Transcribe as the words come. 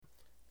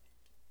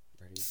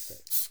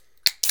set.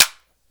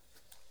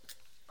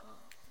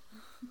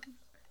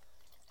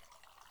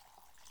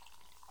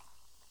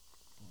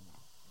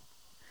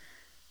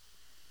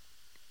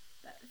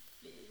 That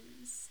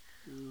fizz.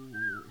 Ooh,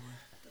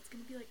 That's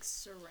gonna be like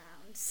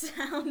surround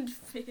sound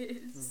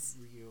fizz.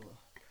 for real.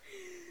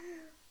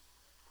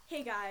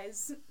 Hey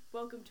guys,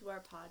 welcome to our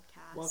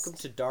podcast. Welcome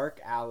to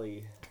Dark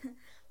Alley.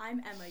 I'm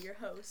Emma, your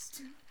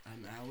host.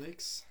 I'm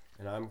Alex.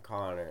 And I'm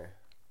Connor.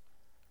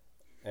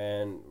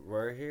 And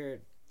we're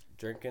here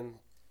drinking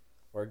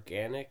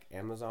organic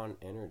Amazon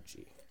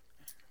energy.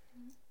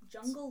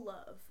 Jungle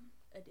Love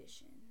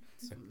edition.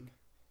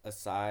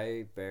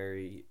 Acai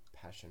berry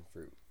passion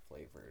fruit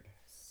flavored.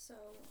 So,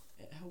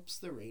 It helps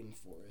the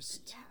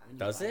rainforest. Yeah. when you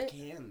Does buy it?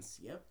 Cans.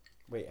 Yep.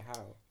 Wait,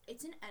 how?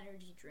 it's an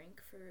energy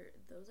drink for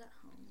those at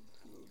home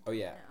who Oh,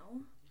 yeah.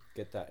 know.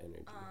 Get that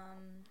energy.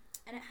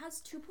 And it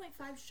has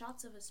 2.5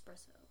 shots of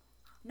espresso.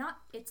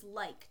 It's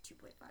like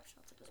 2.5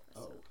 shots of espresso.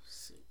 Oh,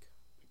 sick.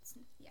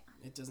 Yeah.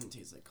 It doesn't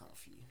taste like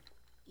coffee.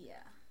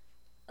 Yeah.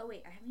 Oh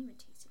wait, I haven't even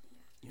tasted it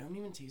yet. You haven't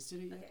even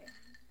tasted it yet? Okay.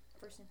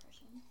 First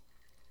impression.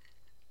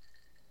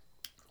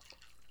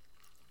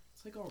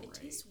 It's like alright. It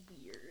tastes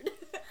weird.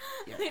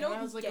 Yeah, I it don't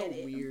has like get a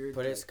it. weird.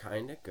 But it's like,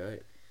 kind of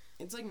good.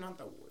 it's like not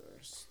the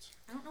worst.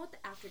 I don't know what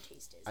the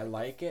aftertaste is. I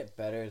like it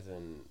better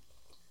than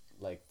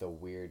like the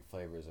weird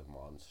flavors of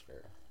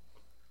Monster.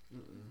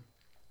 Mm-mm.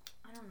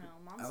 I don't know.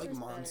 I Monster's like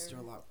Monster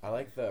better. a lot. I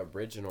like the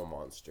original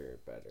Monster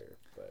better,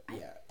 but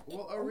Yeah.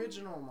 Well,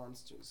 original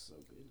Monster is so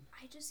good.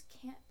 I just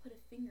can't put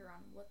a finger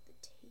on what the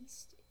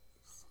taste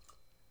is.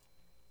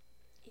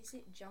 Is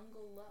it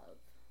Jungle Love?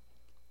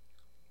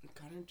 It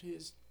kind of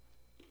tastes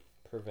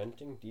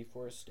preventing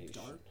deforestation.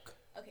 dark.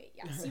 Okay,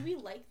 yeah. See, we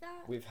like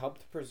that. We've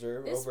helped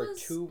preserve This over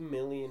was- 2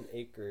 million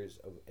acres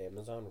of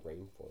Amazon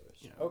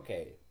rainforest. Yeah.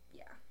 Okay,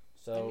 Yeah.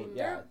 so I mean,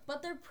 yeah,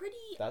 But they're pretty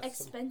That's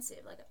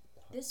expensive. Like,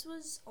 this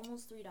was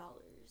almost $3.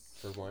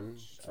 for one.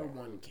 For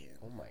one can.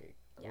 Oh my.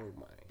 Yeah. Oh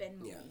my. Ben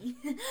Yeah. Movie.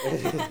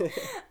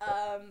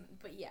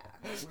 But yeah.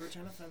 We were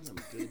trying to find some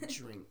good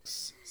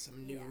drinks.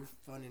 Some new, Yeah.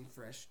 fun, and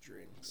fresh Yeah.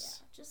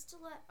 drinks. Just to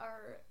let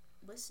our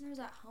listeners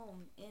at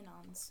home in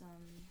on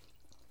Some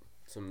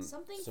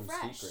Something some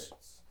fresh.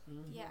 secrets.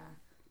 Mhm. yeah.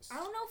 I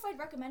don't know if I'd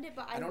recommend it,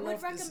 but I don't know would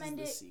if this is recommend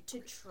the it to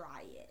secret.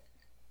 try it.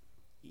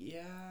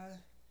 Yeah.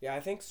 Yeah, I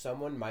think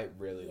someone might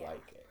really Yeah.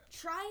 like it.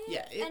 Try it,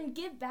 Yeah, and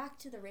give back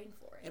to the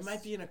rainforest. It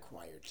might be an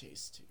acquired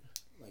taste too.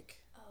 Like,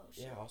 Oh,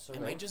 shit. Yeah, also I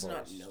might just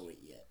not rainforest. know it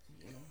yet.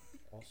 You know.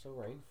 Also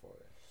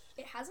rainforest.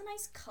 It has a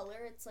nice color.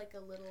 It's like a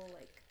little,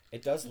 like...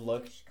 It does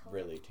look pinkish color.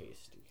 really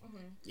tasty.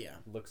 Yeah.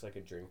 Looks like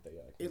a drink that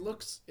I It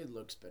looks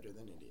better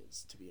than it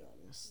is, to be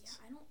honest.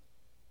 Yeah,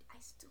 I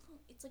still don't...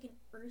 It's like an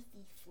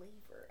earthy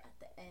flavor at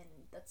the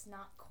end. That's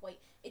not quite...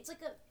 It's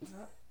like a...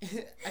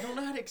 I don't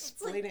know how to It's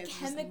explain like it. It's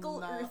chemical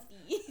just not...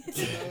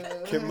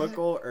 earthy.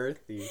 Chemical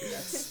earthy.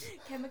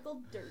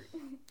 Chemical dirt.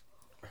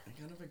 I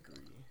kind of agree.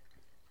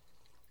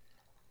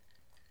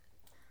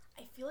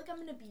 I feel like I'm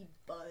gonna be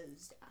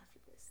buzzed after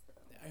this,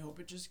 though. I hope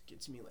it just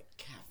gets me like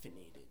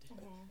caffeinated.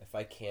 If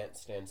I can't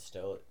stand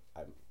still,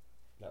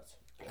 that's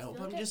I hope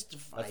feel I'm like just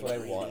That's what I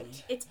dehydrated.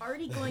 want. It's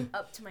already going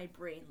up to my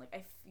brain. Like,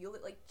 I feel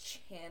it, like,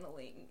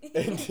 channeling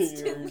into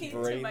instantly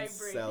your to brain my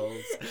brain.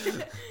 cells.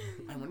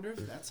 I wonder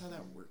if that's how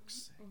that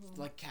works. If,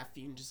 like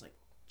caffeine just like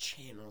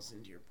channels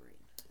into your brain.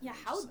 Yeah, And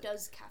how just, like,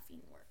 does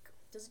caffeine work?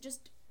 Does it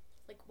just,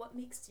 like, what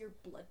makes your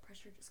blood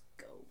pressure just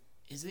go?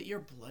 Is it your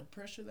blood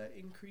pressure that Or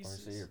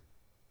increases? is it your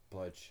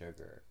blood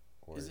sugar?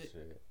 Or Is is it-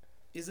 it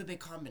Is it the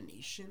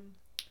combination?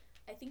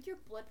 I think your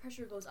blood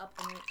pressure goes up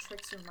and then it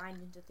tricks your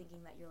mind into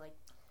thinking that you're, like,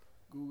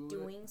 Google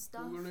doing it.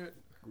 stuff. Google it.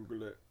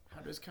 Google it?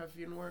 How does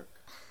caffeine work?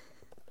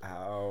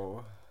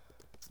 Ow.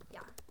 Yeah.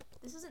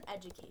 This is an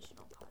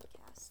educational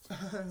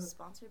podcast.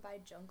 Sponsored by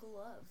Jungle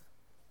Love.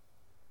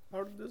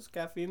 How does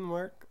caffeine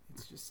work?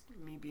 It's just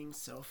me being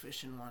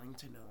selfish and wanting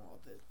to know all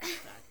the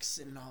facts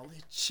and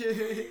knowledge.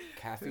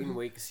 Caffeine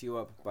wakes you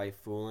up by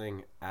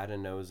fooling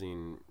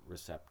adenosine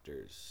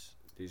receptors.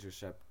 These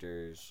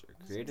receptors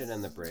are created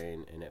in the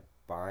brain and it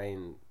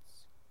binds.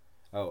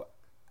 Oh,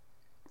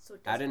 So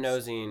it doesn't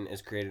adenosine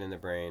is created in the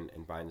brain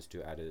and binds to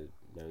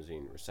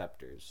adenosine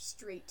receptors.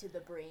 straight to the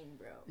brain,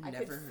 bro. I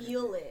Never could heard of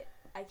feel it.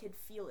 I could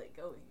feel it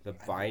going. The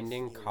can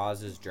binding feel it.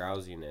 causes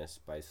drowsiness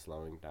by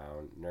slowing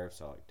down nerve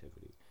cell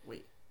activity.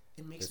 Wait,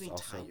 it makes This me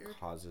also tired?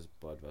 causes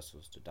blood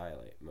vessels to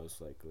dilate, most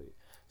likely.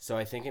 So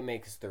I think it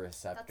makes the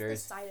That's the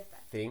receptors side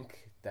effect.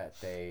 think that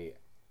they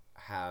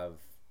have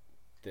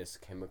this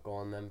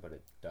chemical in them, but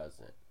it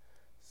doesn't.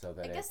 So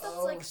then I guess it's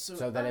that's like...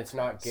 so then it's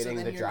not getting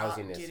then the you're not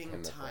drowsiness getting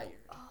chemical. tired.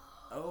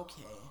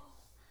 Okay.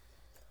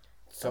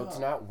 So it's Oh.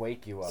 not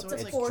wake you up. So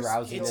it's it's like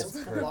drowsiness force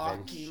It's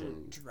blocking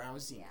prevention.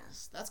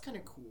 drowsiness. That's kind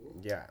of cool.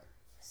 Yeah.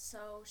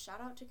 So,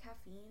 shout out to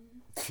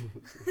caffeine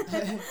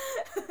I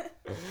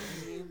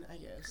mean, I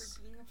guess.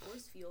 for being a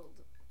force field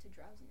to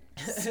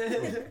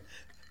drowsiness.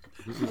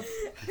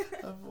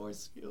 A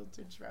force field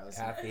to drowsiness.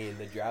 Caffeine,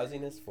 the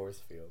drowsiness force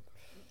field.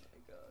 Oh my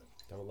god.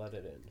 Don't let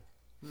it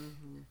in.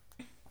 Mm-hmm.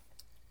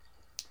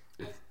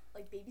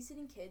 Like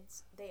babysitting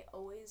kids, they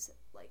always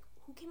like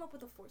who came up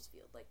with a force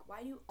field? Like,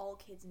 why do all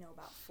kids know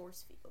about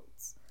force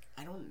fields?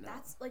 I don't know.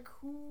 That's like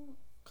who.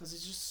 Because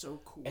it's just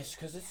so cool. It's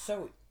because it's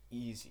so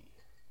easy.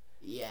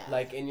 Yeah.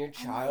 Like in your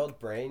child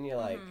brain, you're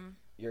like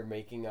you're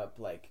making up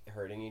like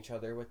hurting each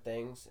other with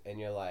things, and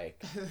you're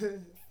like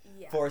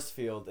Yeah. force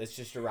field. It's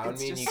just around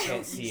It's me, and you just so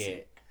can't see easy.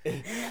 it.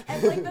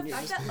 And like the You're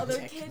fact just that other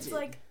protected. kids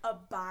like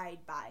abide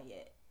by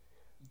it.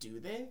 Do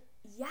they?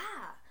 Yeah.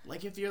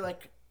 Like if you're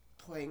like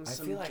playing I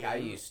some feel like I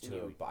game used and to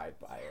you- abide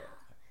by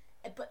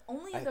it. But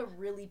only I- the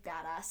really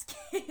badass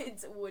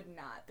kids would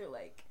not. They're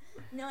like,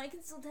 no, I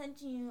can still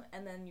touch you,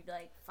 and then you'd be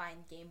like, fine,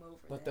 game over.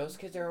 But then. those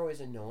kids are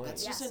always annoying.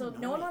 That's yeah, just so no one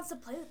annoying. wants to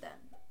play with them.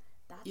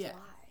 That's Yeah. why.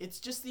 It's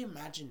just the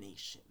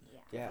imagination Yeah.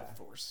 Yeah. of a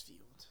force field.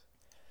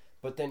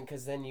 But then,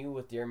 because then you,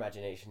 with your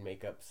imagination,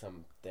 make up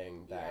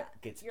something that Yeah.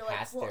 gets You're like,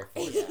 past well, their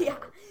force yeah. field.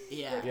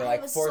 Yeah. You're I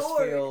like have a force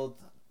sword. field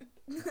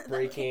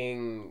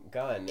breaking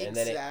gun, and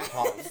then it Exactly.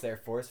 pops their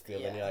force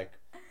field, and Yeah. you're like,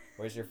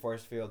 where's your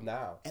force field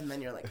now? And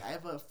then you're like, I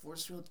have a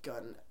force field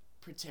gun,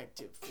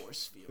 protective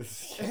force field.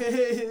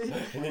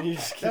 And then you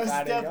just keep That was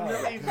adding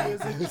definitely on. me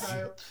as a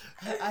child.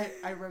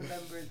 I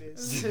remember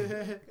this.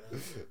 And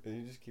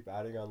you just keep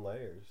adding on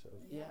layers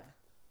Yeah.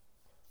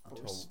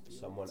 until Force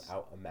someone fields.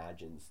 out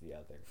imagines the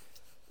other.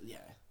 Yeah.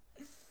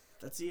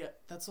 That's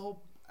the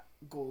whole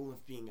goal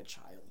of being a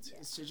child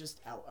is to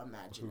just out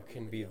imagine. Who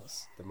can be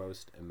the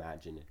most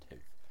imaginative?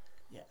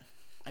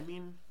 I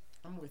mean,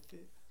 I'm with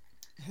it.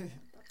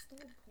 That's the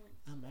whole point.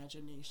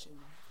 Imagination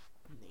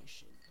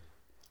nation.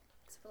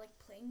 Except for like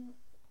playing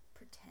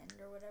pretend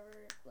or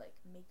whatever, like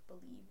make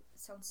believe. It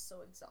sounds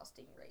so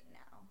exhausting right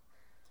now.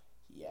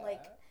 Yeah.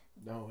 Like,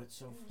 No, it's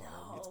so fun.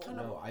 No. It's kind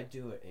of- No, I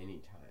do it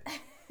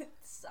anytime. it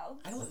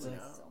sounds. I don't so,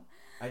 know. So,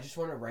 I just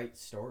want to write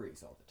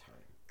stories all the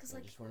time. 'Cause, I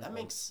like, just wanna, that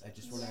makes I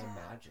just want to Yeah.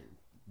 imagine.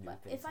 New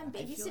but things if I'm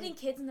happen. I feel babysitting like-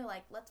 kids and they're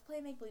like, "Let's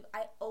play make believe,"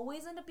 I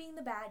always end up being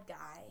the bad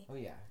guy, Oh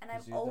yeah. and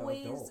 'cause I'm you're the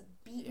always adult.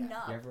 beaten Yeah.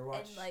 up You ever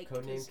watch and like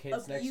Codename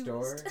Kids Next abused.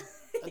 Door?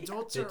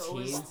 Adults The are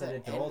always teens the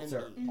and adults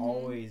enemy. Mhm. are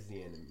always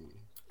the enemy.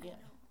 I Yeah. know.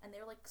 And they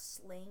were like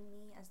slaying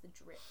me as the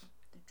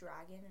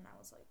dragon, and I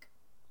was like,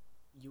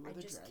 You were I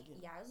the just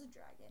dragon. yeah, I was a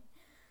dragon.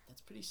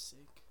 That's pretty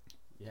sick.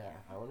 Yeah,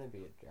 I want to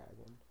be a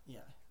dragon.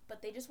 Yeah.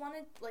 But they just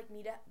wanted like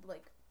me to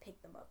like pick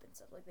them up and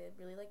stuff. Like they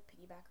really like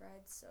piggyback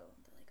rides, so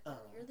they're like, "Oh,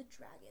 Oh. you're the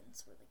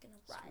dragons. We're like gonna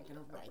So ride, we're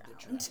gonna ride the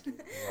around."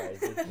 dragon. Ride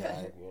the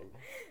dragon.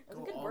 It was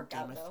Go a good all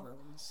workout Game of though.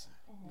 Thrones.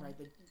 Mhm. Ride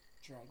the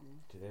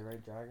dragon. Do they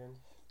ride dragons?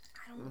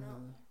 I don't know.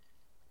 Mhm.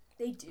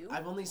 They do.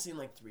 I've only seen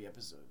like 3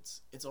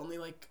 episodes. It's only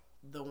like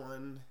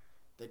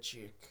the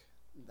chick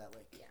that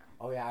like Yeah.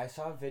 Oh yeah, I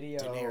saw a video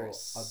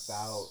Daenerys.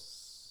 about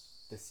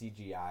the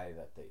CGI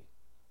that they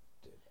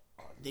did.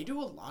 They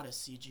do a lot of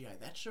CGI.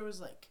 That show is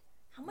like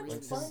How much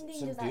Like, funding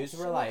some does that dudes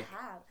were show like,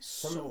 have?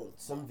 so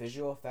Some much.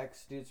 visual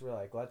effects dudes were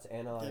like, let's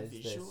analyze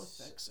visual this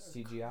effects are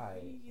CGI,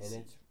 and crazy.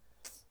 it's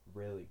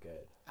really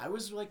good. I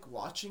was like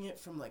watching it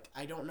from like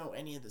I don't know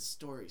any of the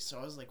story, so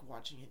I was like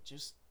watching it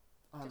just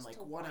on Just like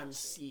to what I'm watch it.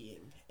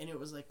 seeing, and it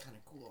was like kind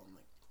of cool. I'm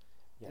like,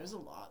 Yeah. there's a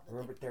lot. That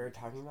Remember they were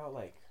talking about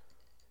like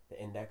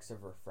the index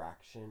of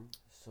refraction,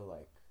 so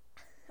like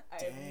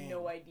I have no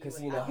Dang. idea. 'Cause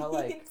what you know that how,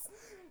 like, means.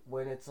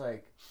 when it's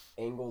like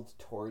angled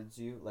towards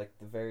you, like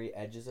the very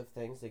edges of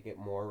things, they get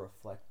more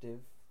reflective.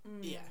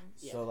 Yeah, Mm.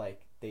 yeah. So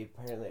like they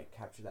apparently like,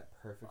 captured that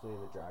perfectly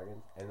in the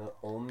dragon, and the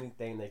only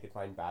thing they could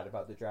find bad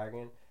about the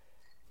dragon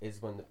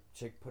is when the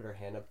chick put her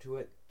hand up to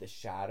it, the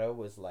shadow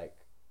was like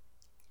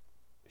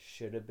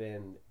should have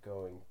been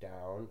going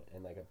down,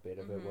 and like a bit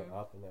of it went Mhm.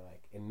 up, and they're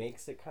like it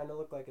makes it kind of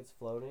look like it's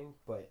floating,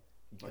 but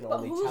you can But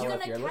only who's tell gonna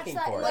if you're catch looking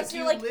that for unless it.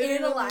 you're you like literally,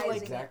 analyzing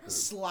like, Exactly.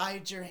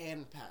 slide your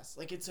hand past.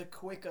 Like it's a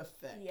quick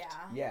effect.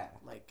 Yeah. Yeah,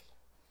 Like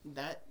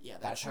that. Yeah,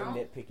 that's how how-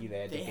 nitpicky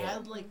they had they to get.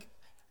 had like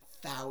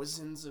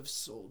thousands of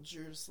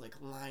soldiers like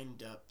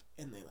lined up,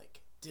 and they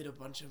like did a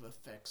bunch of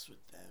effects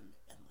with them,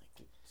 and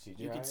like CGI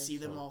you could is see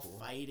them so all cool.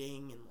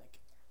 fighting, and like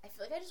I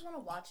feel like I just want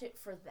to watch it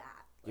for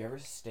that. You ever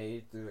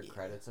stayed through the Yeah.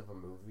 credits of a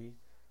movie?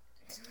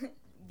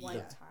 One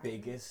Yeah. time.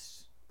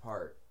 Biggest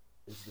part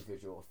is the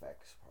visual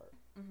effects part.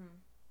 Mm-hmm.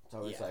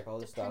 So it's Yeah. like all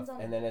this Depends stuff,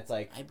 on- and then it's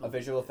like I a believe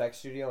visual it. effects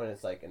studio, and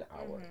it's like an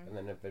hour, Mhm. and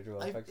then a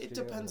visual effects it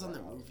studio. depends on and the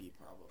an hour. movie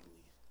probably.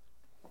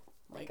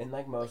 Like And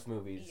like most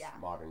movies, yeah.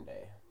 modern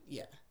day.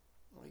 yeah,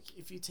 like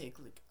if you take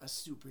like a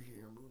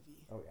superhero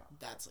movie, Oh yeah,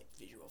 that's like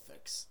visual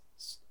effects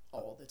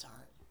all the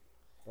time.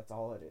 that's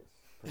all it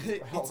is. pretty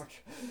It's-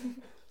 much.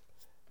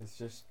 It's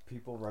just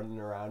people running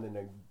around in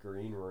a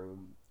green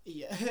room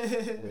Yeah.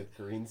 with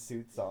green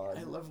suits on.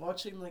 I love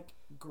watching like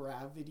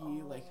Gravity,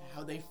 like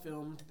how they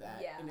filmed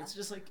that, and Yeah. it's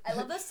just like I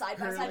love the side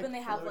by her, side when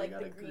like, they have floating like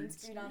on the a green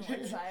screen on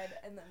one side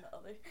and then the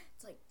other.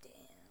 It's like, damn.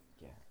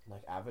 Yeah,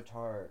 like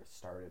Avatar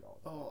started all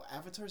that. Oh,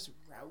 Avatar's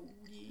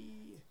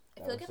rowdy. I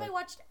That feel like was if I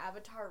watched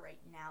Avatar right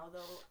now,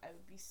 though, I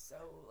would be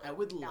so like, I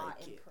would not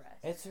like it. impressed.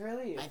 It's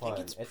really I think fun.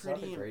 it's It's not the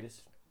pretty im-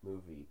 greatest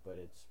movie, but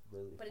it's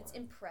really But it's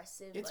fun.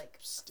 impressive, It's like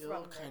still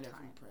from kind their of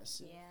time.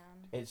 impressive.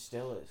 Yeah. It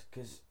still is,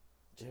 because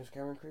James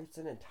Cameron creates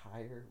an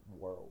entire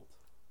world.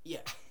 Yeah,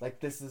 Like,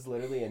 this is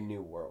literally a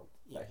new world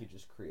Yeah. that he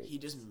just created. he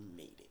just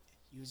made it.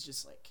 He was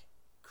just like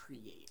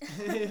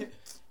create.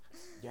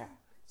 Yeah.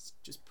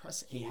 Just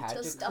press A. He had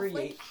Does to stuff create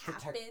like the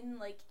tech- happen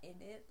like in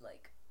it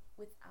like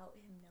without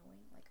him knowing?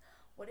 Like,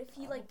 what if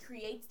he like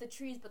creates the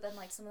trees, but then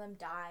like some of them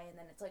die, and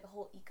then it's like a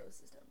whole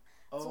ecosystem?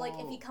 So like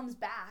if he comes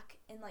back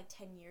in like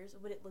 10 years,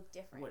 would it look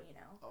different? What? You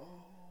know?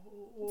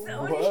 Oh.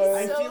 So What?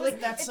 I so feel like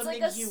that's it's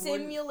something like a you wouldn't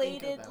think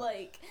simulated about.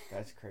 like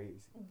That's crazy.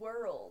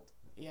 world.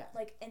 Yeah.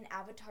 Like in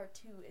Avatar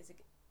 2, is it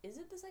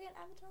the second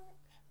Avatar?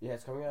 Yeah,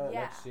 it's coming out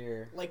Yeah. next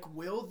year. Like,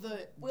 will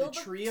the Will the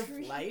tree of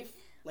tree- life,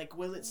 like,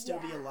 will it still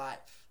be Yeah. alive?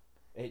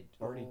 It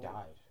already Oh.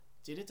 died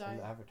Did it in die?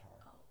 Avatar.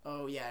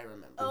 Oh, yeah, I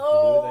remember.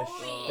 Oh,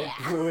 They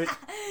yeah. blew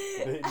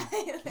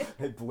it.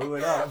 They blew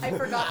it up. I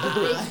forgot the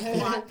big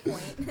plot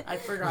point. I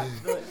forgot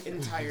the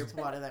entire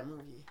plot of that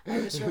movie. I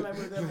just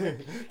remember them.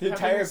 The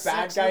entire bad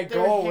sex guy with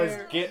their goal was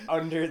hair. get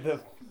under the.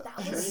 That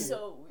was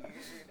so weird.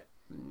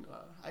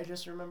 I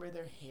just remember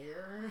their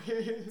hair.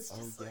 It's Oh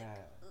just like, yeah,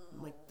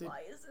 ugh, Like the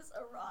why is this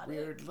erotic?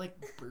 weird, like,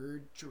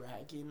 bird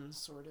dragon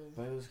sort of.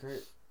 but it was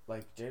great.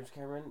 Like James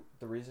Cameron,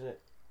 the reason it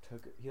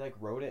took he like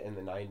wrote it in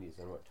the 90s,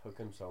 and what took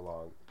him so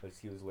long was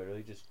he was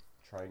literally just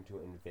trying to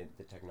invent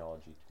the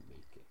technology to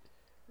make it.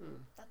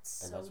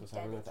 That's And so that's what's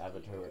happening with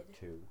Avatar dedicated.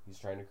 2. He's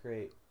trying to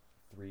create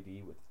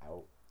 3D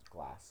without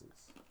glasses.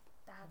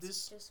 That's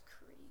This- just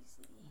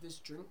crazy. This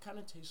drink kind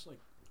of tastes like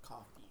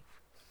coffee.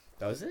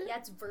 Does it? Yeah,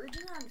 it's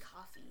virgin on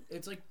coffee.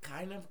 It's like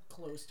kind of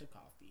close to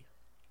coffee.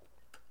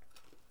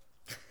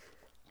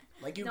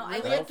 Like you No, I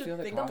really like have to feel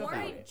the think The coffee. more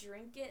about I it.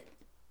 drink it,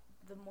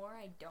 the more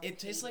I don't. It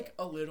tastes hate like it.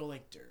 a little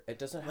like dirt. It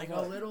doesn't have Like a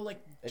a little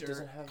like dirt It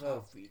doesn't have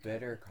coffee. a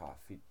bitter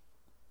coffee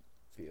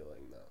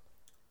feeling though.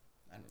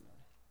 I don't know.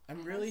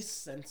 I'm really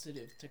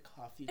sensitive to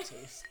coffee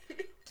taste.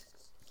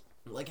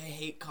 Like I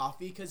hate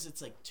coffee because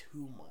it's like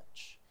too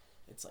much.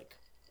 It's like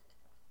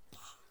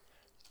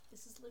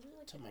This is literally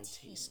like to a my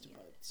tea. taste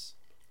buds.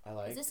 I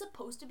like Is this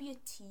supposed to be a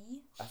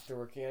tea? after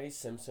working at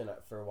East Simpson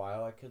for a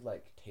while, I could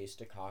like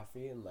taste a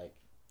coffee and like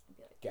I'd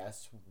be like,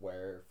 guess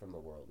where from the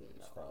world it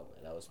was from,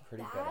 and I was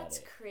pretty that's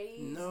good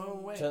crazy. No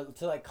way. at it.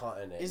 To like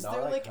continent, Is not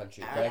there like like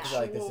country. But I could be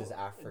like, this is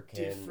actual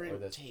African different or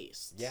this.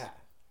 tastes? Yeah,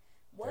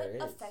 What there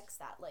is. affects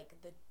that?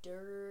 Like the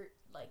dirt,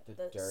 like The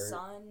the dirt.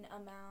 sun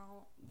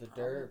amount. the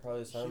dirt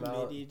probably some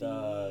amount. The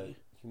Humidity.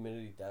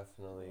 humidity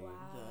definitely.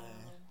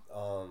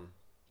 Wow.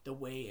 The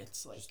way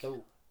it's like Just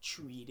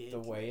treated. the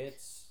way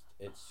it's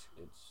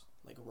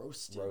like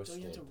roasted. roasted.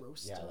 Don't you have to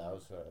roast yeah, them? that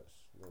was roast.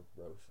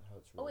 How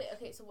it's roasted. Oh wait,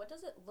 okay. So what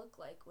does it look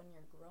like when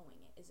you're growing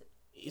it? Is it?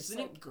 Isn't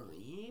like- it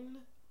green?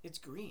 It's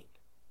green.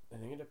 I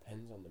think it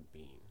depends on the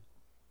bean.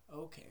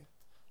 Okay.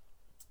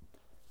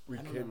 We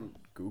I don't can know.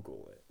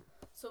 Google it.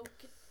 So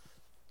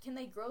can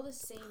they grow the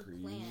same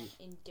plant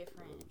in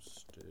different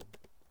Roasted.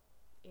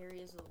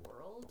 areas of the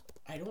world?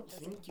 I don't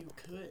think you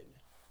could.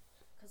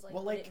 Because like,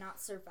 Well, would like- it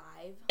not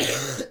survive?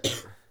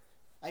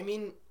 I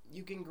mean,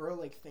 you can grow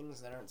like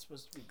things that aren't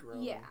supposed to be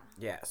grown. Yeah.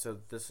 Yeah. So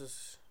this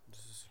is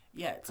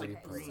Yeah, it's like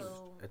Okay, green.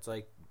 so- it's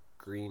like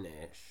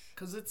greenish.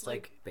 Because it's It's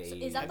like. like beige. So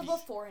is that the Have you-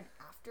 before and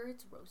after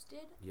it's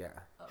roasted? Yeah.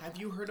 Okay. Have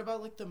you heard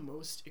about like the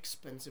most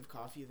expensive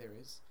coffee there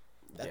is?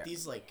 That Yeah.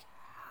 these like,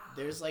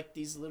 there's like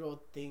these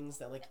little things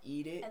that like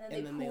eat it And then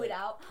they they poo it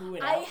out. Poo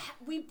it out.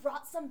 We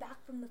brought some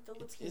back from the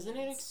Philippines. Isn't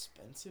it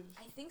expensive?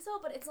 I think so,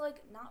 but it's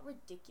like not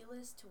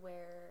ridiculous to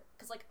where,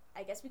 cause like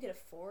I guess we could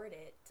afford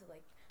it to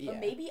like, Yeah. but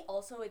maybe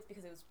also it's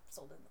because it was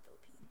sold in the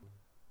Philippines.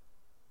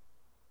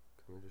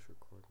 Can we just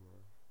record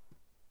more?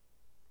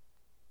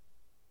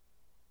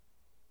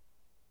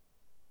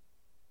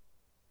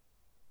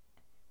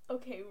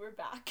 Okay, we're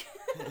back.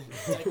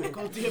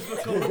 Technical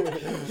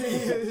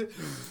difficulty.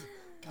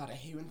 God, I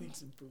hate when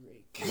things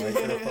break.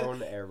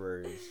 Microphone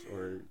errors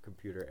or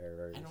computer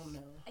errors. I don't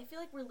know. I feel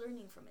like we're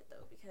learning from it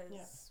though, because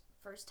Yeah.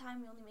 first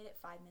time we only made it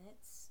 5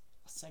 minutes.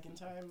 Second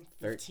time,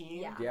 13?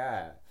 15. Yeah.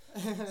 Yeah.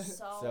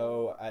 So,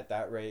 So at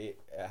that rate,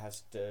 it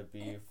has to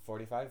be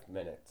 45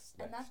 minutes.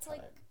 And next that's,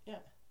 like, time.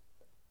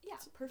 yeah,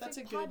 perfect that's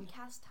a good-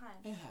 podcast time.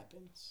 It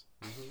happens.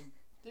 Mhm.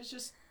 There's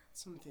just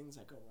some things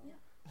that go wrong.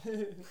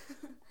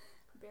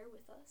 Bear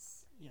with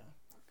us. Yeah.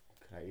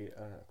 Could I eat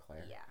an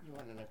eclair? Yeah. You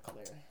want an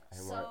eclair? I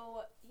want.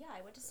 So yeah,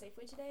 I went to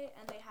Safeway today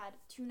and they had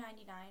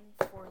 $2.99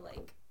 for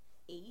like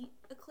 8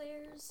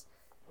 eclairs,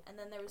 and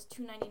then there was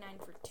 $2.99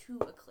 for 2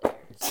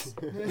 eclairs.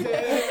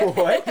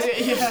 What?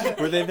 Yeah.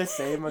 Were they the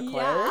same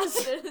eclairs?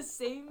 Yeah, they're the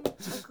same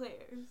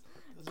eclairs,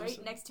 Those are right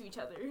some- next to each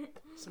other.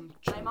 Some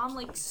My mom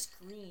like chunky-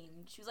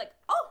 screamed. She was like,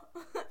 "Oh,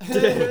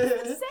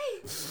 it's the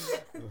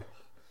same."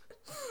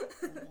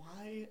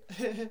 Why?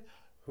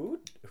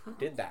 Who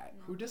did that?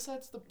 Who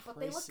decides the But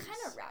prices? they look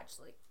kind of ratchet,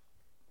 like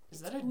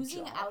Is that a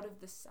oozing job? out of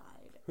the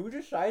side. Who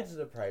decides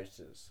the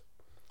prices?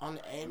 On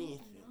I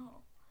anything? don't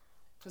know.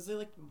 Because they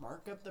like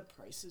mark up the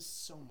prices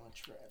so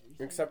much for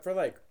everything. Except for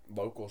like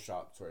local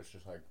shops where it's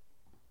just like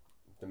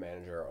the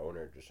manager or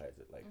owner decides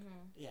it. Like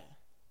Yeah.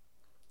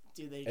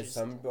 Do they it's just?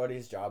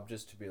 somebody's job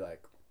just to be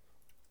like,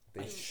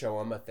 they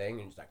show him a thing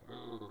and he's like,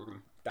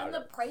 And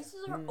the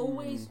prices are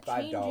always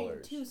changing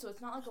 $5. too, so it's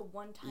not like a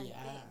one-time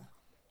Yeah. thing.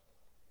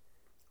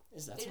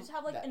 Is that They some- just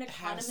have, like, that an has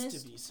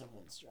economist- to be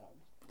someone's job.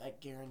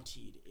 that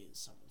guaranteed is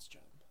someone's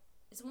job.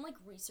 Is someone like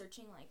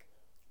researching like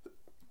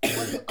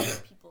what do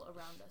other people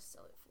around us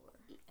sell it for?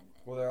 And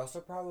then Well, they're also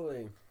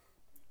probably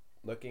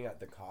looking at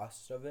the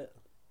cost of it.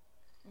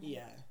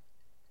 Yeah.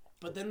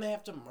 But then they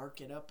have to mark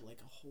it up like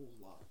a whole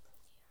lot.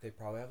 They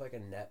probably have like a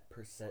net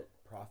percent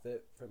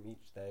profit from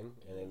each thing,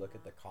 and they look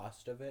at the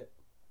cost of it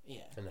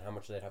Yeah. and how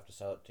much they'd have to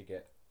sell it to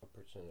get a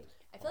percentage.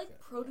 I feel like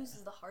profit. produce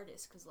is the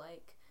hardest because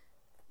like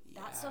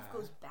that stuff Yeah.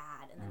 goes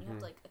bad, and then you have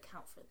to like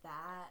account for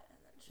that, and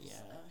then it's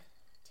just Yeah. like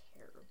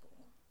terrible.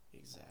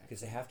 Exactly.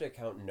 Because they have to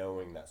account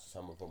knowing that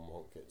some of them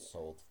won't get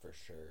sold for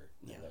sure,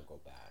 and Yeah. they'll go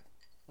bad.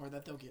 Or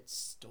that they'll get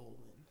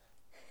stolen.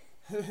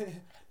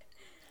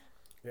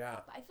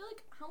 Yeah. But I feel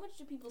like how much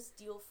do people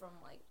steal from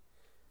like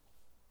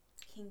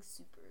King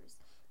Supers?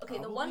 Okay,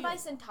 the one by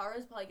Probably a lot.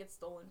 Centauros probably gets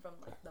stolen from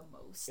like the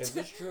most. Is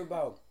this true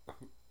about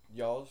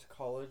y'all's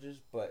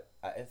colleges? But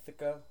at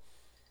Ithaca,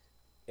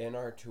 in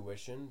our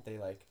tuition, they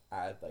like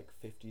add like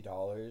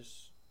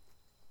 $50,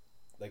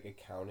 like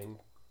accounting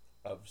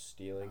of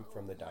stealing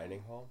from the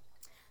dining hall.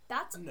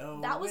 That's No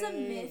that was a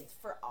way. myth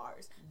for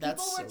ours.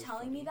 That's People were so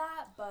telling me funny.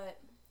 that, but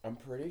I'm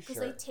pretty because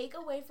sure. they take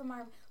away from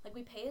our like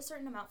we pay a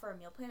certain amount for our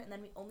meal plan, and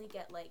then we only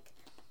get like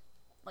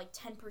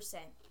 10%.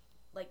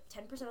 Like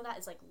 10% of that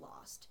is like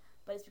lost,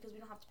 but it's because we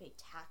don't have to pay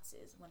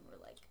taxes when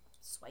we're like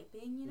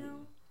swiping, you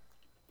know.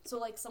 So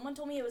like someone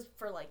told me it was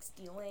for like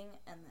stealing,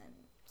 and then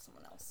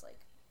someone else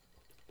like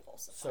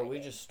falsified. So we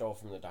it. just stole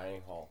from the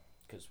dining hall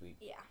because we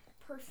yeah,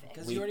 perfect.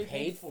 'Cause we you already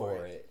paid paid for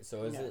for it. it.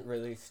 So is Yeah. it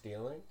really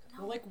stealing?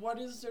 Well, like, what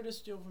is there to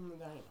steal from the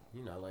dining hall?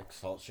 You know, like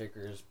salt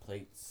shakers,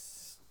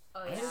 plates.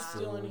 Oh I yeah. didn't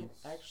steal any.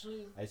 Spoons.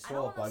 Actually, I stole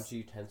a wanna bunch s- of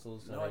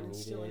utensils that no, I I didn't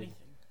needed. steal anything.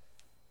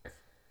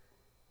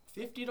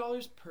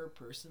 $50 per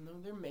person, though.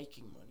 They're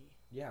making money.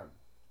 Yeah,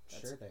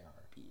 That's- sure they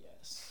are.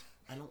 BS.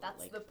 I don't That's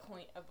like the that.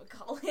 point of a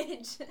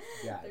college.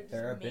 Yeah, just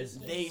they're a making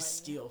business. They money.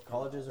 steal from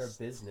Colleges are us.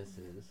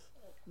 businesses.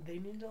 They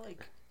need to,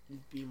 like,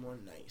 be more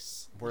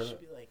nice. We're- They should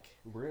be, like,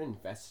 We're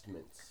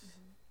investments.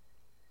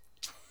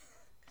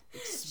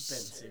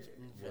 expensive Sure.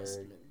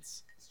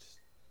 investments. It's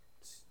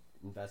just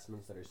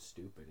investments that are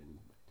stupid and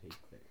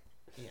take there.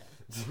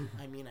 Yeah.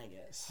 I mean, I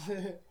guess.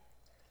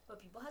 But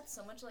people had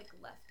so much like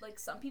left. Like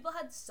some people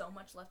had so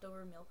much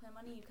leftover meal plan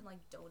money. You can like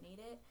donate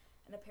it,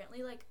 and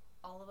apparently like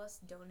all of us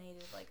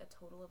donated like a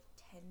total of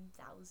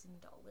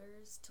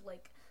 $10,000 to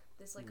like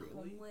this like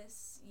Really?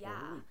 homeless. Yeah.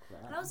 Holy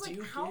crap. And I was Do like,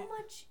 you how get-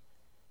 much?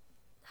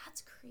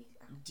 That's crazy.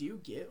 Do you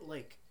get,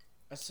 like,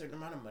 a certain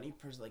amount of money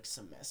per, like,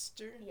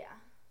 semester? Yeah.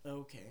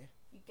 Okay.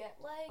 You get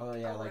like Oh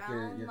yeah, like your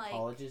around, like,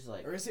 college is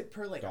like Or is it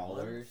per, like,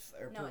 dollars?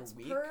 month? Or no, per it's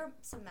week? per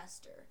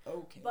semester.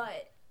 Okay.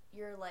 But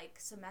your like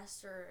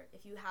semester,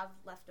 if you have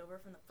leftover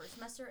from the first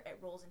semester, it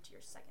rolls into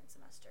your second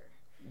semester.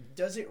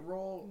 Does it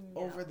roll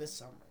No. over the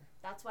summer?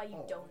 That's why you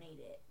Oh, donate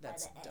it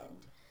That's by the dumb.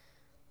 end.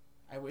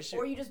 I wish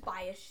Or it... you just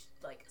buy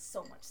like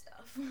so much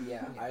stuff.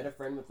 Yeah, I had a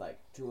friend with like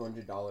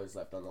 $200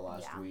 left on the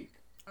last Yeah. week.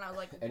 And I was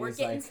like, And we're he's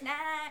getting like-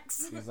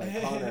 snacks. He was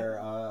like,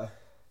 Connor,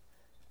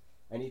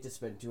 I need to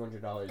spend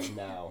 $200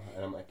 now.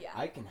 And I'm like, Yeah.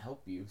 I can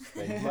help you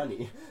spend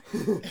money.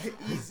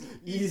 Easy.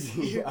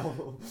 Easy.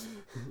 Oh.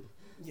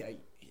 Yeah,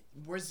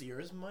 where's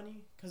yours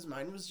money? Because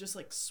mine was just,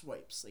 like,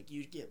 swipes. Like,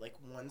 you'd get, like,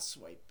 one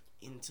swipe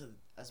into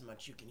as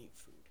much you can eat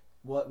food.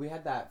 Well, we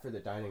had that for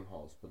the dining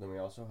halls, but then we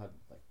also had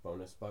like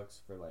bonus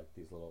bucks for like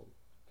these little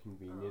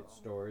convenience Oh.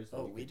 stores that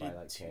Oh, you we could buy did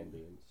like too.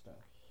 candy and stuff.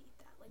 I hate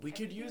that. Like, We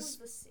could everything use- was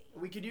the same.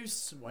 We could use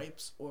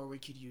swipes, or we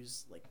could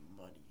use, like,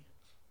 money.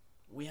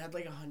 We had,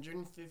 like,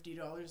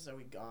 $150 that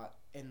we got,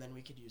 and then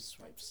we could use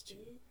swipes,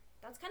 too.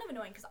 That's kind of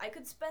annoying because I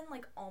could spend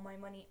like all my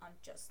money on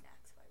just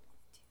snacks if I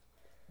wanted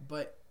to.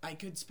 But I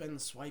could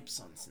spend swipes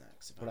on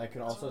snacks. If But I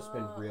could also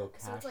spend Oh, real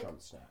so cash it's like- on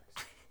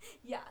snacks.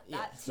 Yeah, Yeah,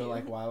 that too. So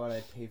like, why would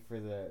I pay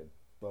for the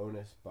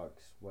bonus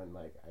bucks when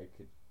like I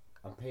could?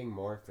 I'm paying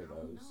more for I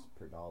don't those know.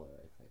 per dollar.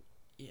 I think.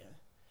 Yeah.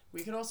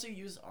 We could also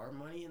use our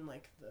money in,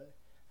 like,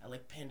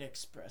 like, Panda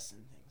Express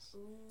and things.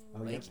 Ooh. Oh,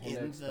 you Like, have Panda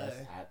in Express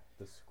the- at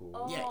the school.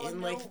 Oh, Yeah, in,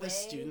 no like, the way.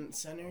 student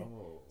center.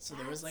 Oh. So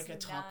there was, like, a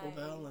That's Taco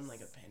Bell and, like,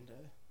 a nice. Panda.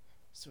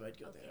 So I'd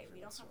go there Okay, every we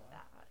don't once in have a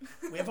while.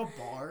 that. We have a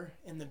bar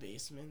in the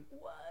basement.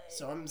 What?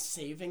 So I'm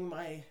saving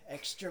my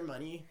extra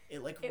money.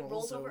 It, like, it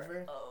rolls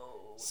over.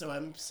 Oh. So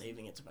I'm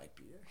saving it to buy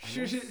beer. I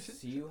know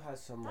CU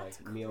has some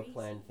That's like meal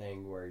plan crazy.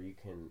 thing where you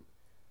can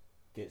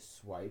get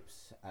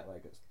swipes at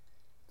like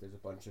there's a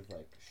bunch of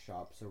like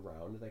shops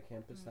around the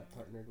campus that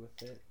partnered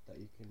with it that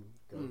you can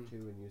go to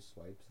and use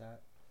swipes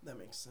at. That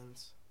makes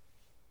sense.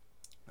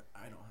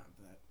 I don't have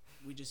that.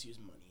 We just use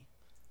money.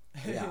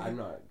 Yeah, I'm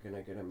not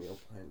gonna get a meal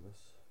plan this.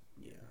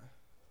 Yeah.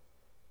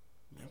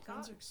 Meal I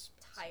plans got are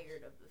expensive.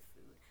 tired of the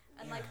food.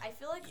 And Yeah. like I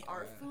feel like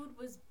our Yeah. food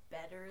was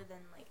better than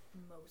like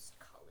most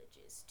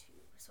colleges too.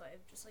 So I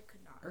just like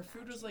could not. Our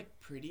food was, imagine. like,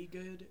 pretty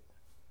good,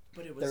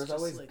 but it was There's just,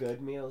 always like,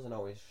 good meals and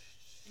always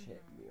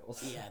shit Mhm.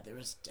 meals. Yeah, there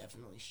was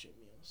definitely shit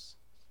meals.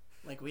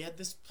 Like, we had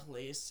this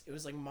place, it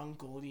was like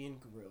Mongolian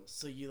grill.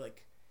 So you,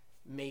 like,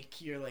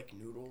 make your like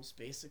noodles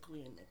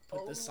basically and like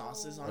put the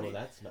sauces on Oh, it.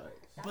 that's nice.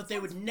 But they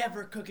would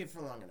never cook it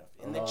for long enough.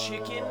 And the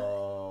chicken,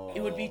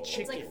 it would be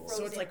chicken. like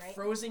So it's frozen, like right?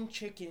 frozen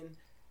chicken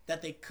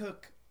that they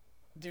cook.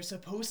 They're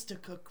supposed to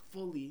cook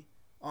fully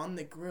on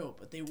the grill,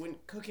 but they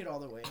wouldn't cook it all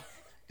the way.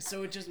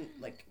 So it just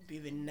like be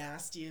the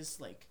nastiest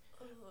like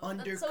That's so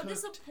undercooked,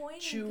 disappointing.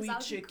 'cause chewy that would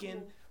be chicken.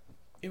 cool.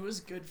 It was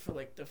good for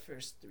like the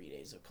first 3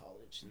 days of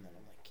college, and then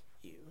I'm like,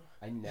 ew.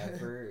 I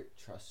never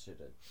trusted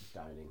a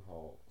dining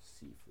hall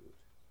seafood.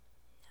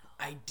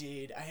 I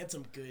did. I had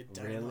some good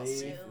dining hall Really?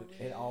 seafood.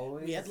 It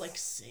always. We had like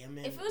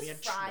salmon. If it was we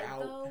had fried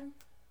trout. though,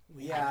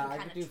 We Yeah, can I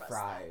kinda could do trust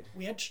fried.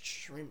 We had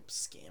shrimp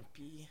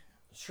scampi.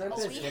 Shrimp Oh,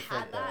 is we had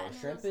different that though. and it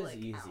Shrimp was, is like,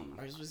 easy.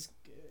 Ours was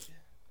good.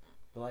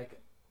 But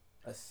like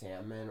a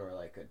salmon or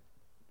like a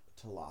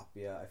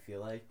tilapia, I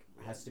feel like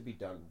has to be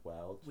done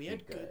well. To We be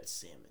had good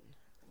salmon.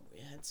 We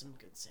had some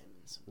good salmon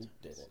We sometimes.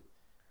 didn't.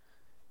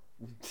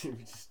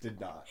 We just did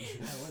not.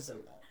 I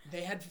wasn't.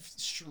 They had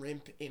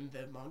shrimp in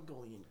the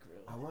Mongolian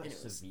grill. I want and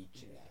it was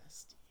ceviche.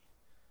 nasty.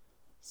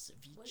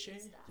 Ceviche? what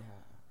is that? Yeah,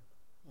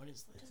 What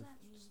is What that? does that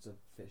mean? it's a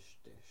fish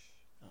dish.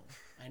 Oh,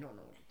 I don't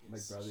know what it My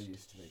is. brother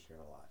used to make it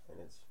a lot, and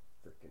it's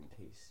freaking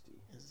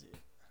tasty. Is it?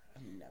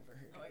 I've never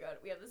heard Oh of my it. god,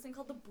 we have this thing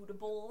called the Buddha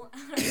Bowl,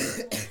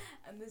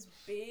 and this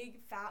big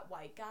fat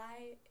white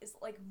guy is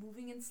like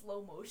moving in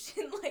slow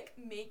motion, like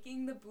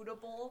making the Buddha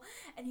Bowl,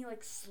 and he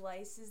like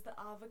slices the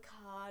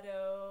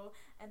avocado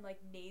and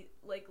like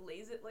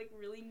lays it like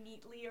really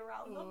neatly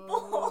around the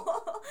bowl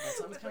that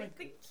sounds with kinda like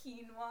the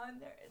quinoa in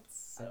there.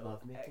 It's so I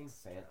love making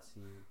extra.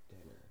 fancy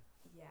dinner.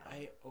 Yeah.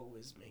 I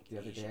always make The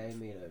other Asian day I food.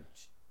 made a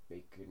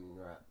bacon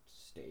wrapped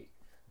steak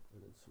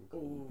and then some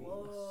green Ooh. beans.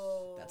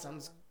 Whoa. That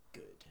sounds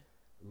good.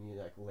 And you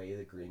like lay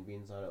the green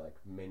beans on it like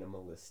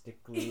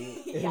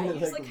minimalistically. Yeah, and you it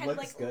just like like kind of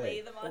looks like good.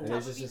 lay them on And top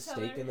there's of just a each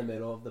steak other. in the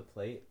middle of the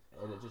plate,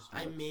 and it just.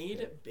 I looks made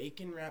good.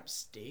 bacon wrapped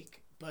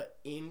steak, but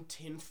in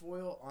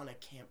tinfoil on a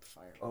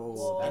campfire.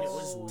 Oh, and it that's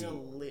was sweet.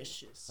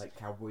 delicious. Like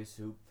cowboy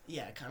soup.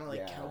 Yeah, kind of like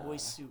Yeah. cowboy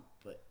soup,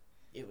 but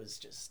it was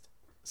just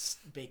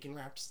bacon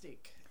wrapped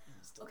steak. It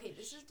was Okay,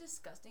 this is delicious.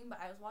 disgusting, but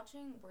I was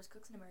watching Worst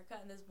Cooks in America,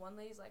 and this one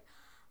lady's like,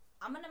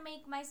 I'm gonna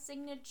make my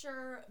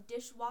signature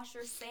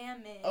dishwasher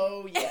salmon.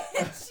 Oh yeah.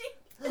 And she,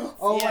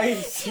 Oh, Yeah. I've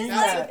she's seen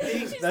like- that.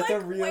 she's That's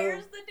like, a real.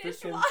 where's the freaking-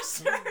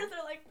 dishwasher?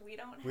 They're like, we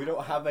don't have We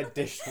don't have a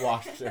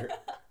dishwasher.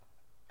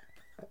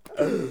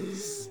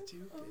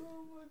 Stupid.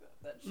 Oh my god,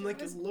 that shit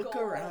Like was look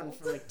gold. around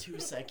for like 2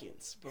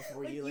 seconds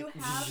before Like, you like.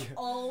 have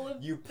all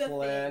of You the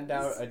planned things.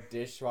 out a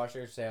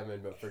dishwasher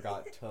salmon, but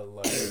forgot to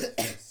learn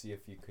to see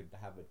if you could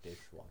have a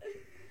dishwasher.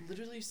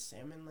 Literally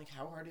salmon. Like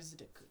how hard is it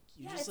to cook?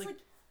 You Yeah, just it's like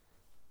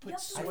put you I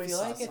soy feel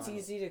sauce like it's on it.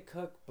 easy to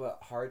cook, but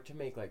hard to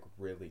make like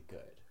really good.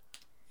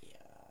 Yeah.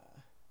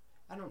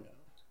 I don't know.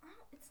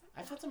 It's not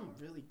I've that had some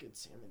hard. really good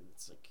salmon.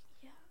 It's like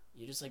Yeah.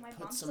 you just like My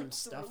put mom's, some like,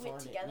 stuff threw it on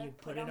it together, and you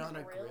put it on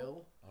a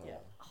grill. Oh, Yeah.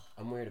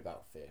 I'm weird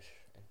about fish.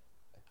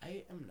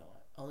 I am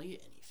not. I'll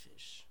eat any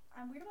fish.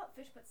 I'm weird about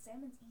fish, but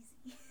salmon's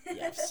easy.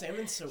 Yeah,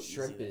 salmon's so easy.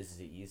 Shrimp though. is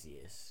the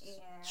easiest.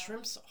 Yeah.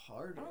 Shrimp's I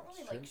harder. don't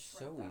really like Shrimp's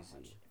shrimp so that easy.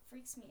 much. It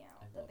freaks me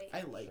out I that love they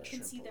I like shrimp. can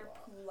shrimp see a their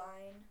lot. poo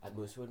line. At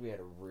Moosewood, we had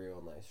a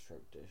real nice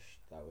shrimp dish.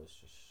 That was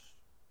just.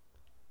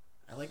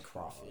 I like solid.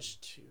 crawfish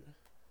too.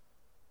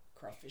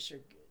 Crawfish are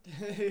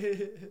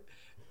good.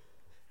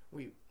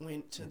 We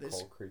went to Some this.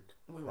 Coal Creek.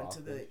 We went to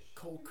the crawfish.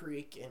 Coal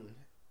Creek and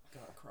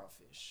got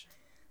crawfish,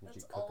 Did That's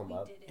you cook all them we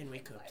up? did in and we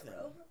cooked them,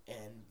 Cairo.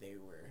 and they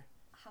were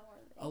How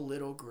are a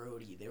little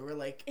grody. They were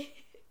like,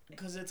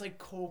 because it's like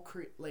Coal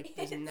Creek, like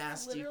this It's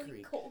nasty literally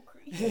creek. Coal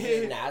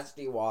Creek.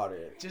 Nasty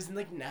water. Just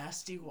like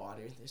nasty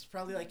water. There's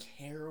probably like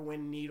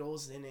heroin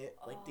needles in it.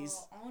 Like these,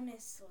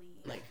 honestly,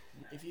 like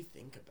if you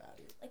think about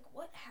it. like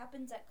what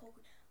happens at Coal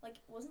Creek? Like,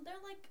 wasn't there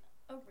like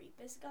a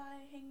rapist guy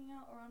hanging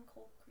out around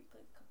Coal Creek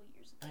like a couple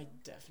years ago? I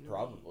definitely.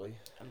 Probably.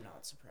 I'm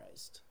not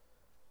surprised.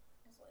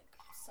 I was like,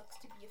 sucks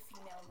to be a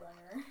female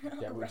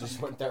runner. Yeah, we around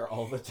just went there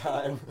all the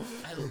time.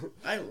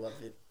 I love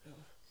it.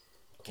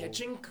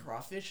 Catching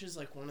crawfish is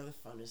like one of the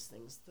funnest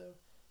things though,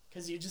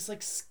 because you just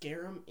like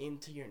scare them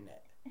into your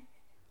net.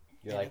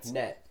 You're And like, it's-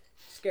 net.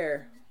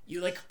 Scare.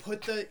 You like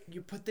put the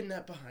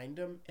net behind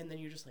them, and then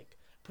you just like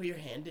put your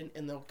hand in,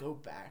 and they'll go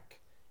back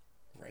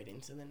right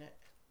into the net.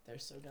 They're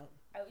so dumb.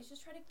 I always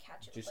just try to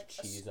catch it Just with like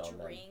cheese a on them.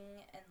 string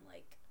and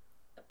like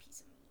a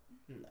piece of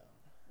meat. No.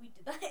 We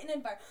did that in an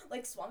environment.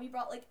 Like Swami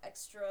brought like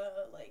extra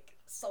like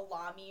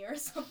salami or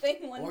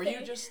something one Or day.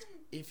 you just,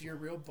 if you're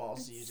real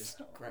ballsy, you just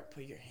So-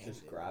 put your hand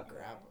Just in grab and them.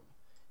 grab them.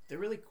 They're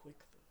really quick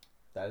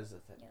though. That is the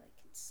thing. Yeah, like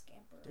can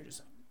scamper. They're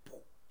just around.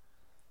 like,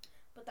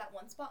 But that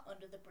one spot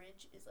under the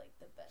bridge is like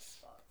the best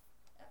spot.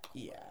 At Coal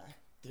yeah. Creek.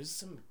 There's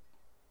some.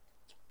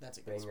 That's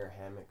a good Banger spot.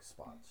 hammock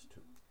spots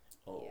too.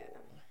 Oh, Yeah.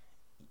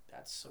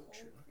 that's so Coal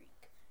true. Creek.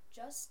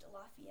 Just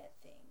Lafayette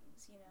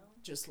things, you know.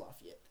 Just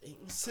Lafayette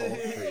things. Coal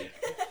Creek.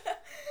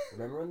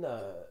 Remember when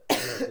the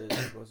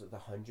was it the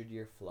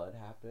 100-year flood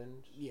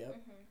happened? Yep.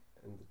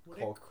 Mm-hmm. And What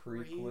the a Coal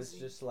Creek was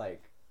crazy- just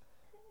like,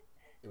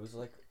 it was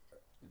like,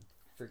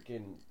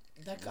 freaking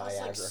That caused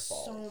Niagara like so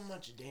Falls.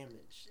 much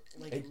damage.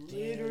 Like It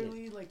did.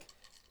 literally, like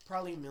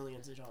probably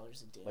millions of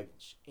dollars of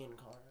damage in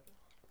Colorado.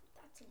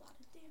 That's a lot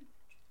of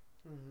damage.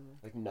 Mm-hmm.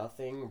 Like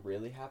nothing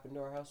really happened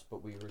to our house,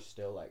 but we were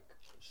still like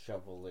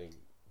shoveling,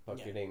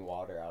 bucketing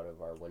water out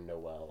of our window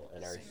well,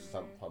 and our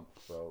sump pump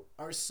broke.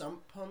 Our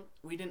sump pump,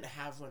 we didn't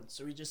have one,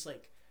 so we just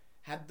like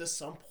had the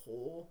sump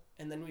hole,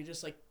 and then we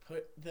just like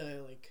put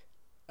the like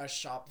a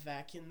shop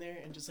vac in there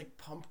and just like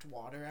pumped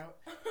water out,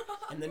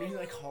 and then we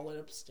like haul it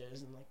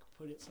upstairs and like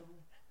put it somewhere.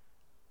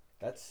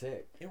 That's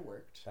sick. It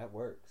worked. That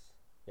works.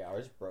 Yeah,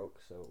 ours broke,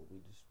 so we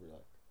just were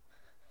like,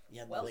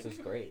 Yeah, Well, the this like, is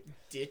great.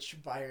 ditch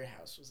by our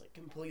house was like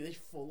completely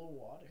full of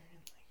water, and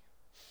like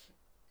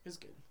it was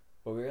good.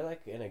 But we were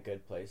like in a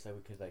good place that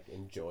we could like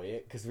enjoy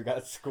it because we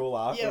got school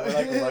off Yeah. and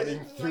we're like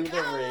running through Like,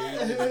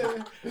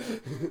 the rain.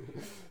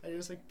 I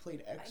just like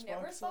played I Xbox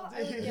never all thought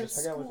I would day. get I got what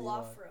school you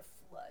off want. for a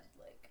flood.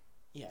 Like,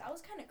 Yeah, that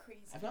was kind of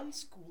crazy. I've gotten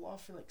school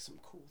off for like some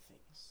cool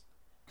things,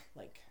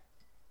 like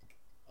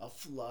a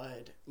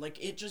flood,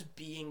 like it just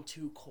being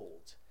too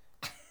cold.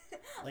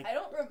 Like- I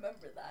don't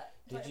remember that.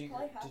 but Did it you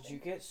probably did you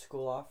happened. get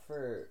school off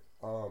for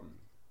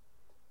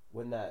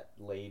when that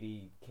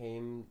lady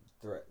came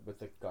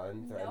with a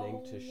gun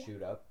threatening to No.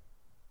 shoot up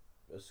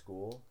a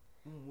school?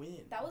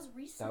 When? That was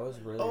recent. That was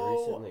really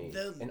Oh, recently,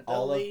 the and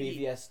all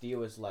lady- of BVSD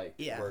was like,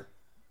 Yeah. we're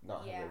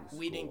not Yeah. having school.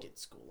 We didn't get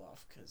school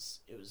off because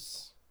it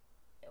was.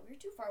 Yeah, we were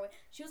too far away.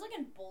 She was like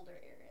in Boulder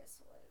area,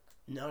 so like.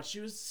 No, she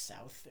was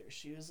south there.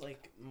 She was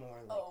like more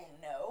like Oh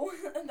no,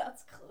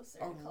 that's closer.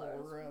 to Colorado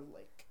Aurora, Springs.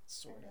 like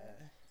sort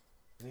of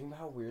Think about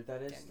how weird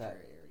that is. Denver That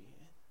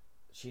area.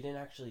 she didn't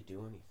actually do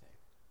anything.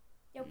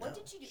 Yeah, what No.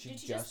 did she do? She Did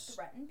she just just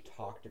threaten people?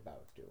 Talked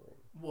about doing.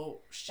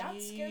 Well, she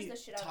That scares the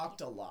shit out of talked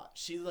a people. lot.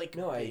 She like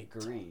No, I big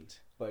agree.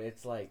 talked. But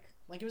it's like,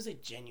 Like it was a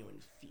genuine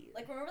fear.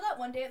 Like, remember that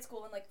one day at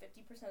school when like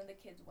 50% of the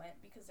kids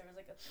went because there was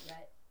like a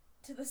threat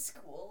to the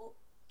school?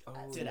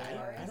 oh, Did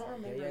I? I don't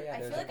remember. Yeah, I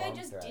there's feel a like I bomb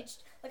just threat.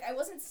 ditched. Like, I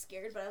wasn't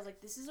scared, but I was like,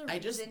 this is a I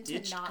just reason to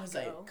ditched not because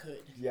go. I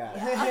could. Yeah.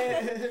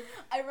 Yeah.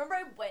 I remember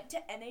I went to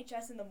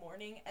NHS in the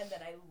morning and then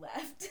I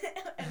left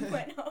and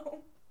went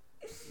home.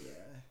 Yeah.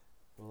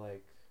 Well,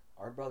 like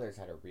our brothers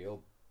had a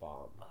real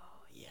bomb Oh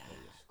yeah. in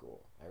the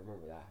school. I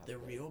remember that The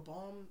happening. real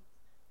bomb.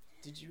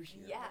 Did you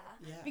hear? Yeah.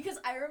 that? Yeah. Because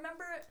I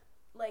remember,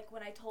 like,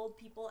 when I told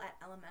people at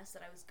LMS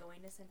that I was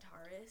going to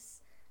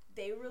Centaurus,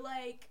 they were,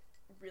 like,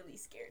 really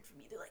scared for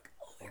me. They're like,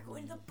 oh, you're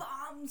going to the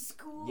bomb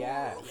school.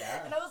 Yeah.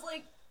 Yeah. And I was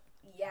like,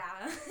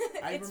 yeah.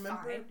 I it's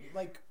remember fine.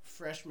 like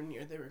freshman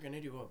year they were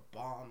gonna do a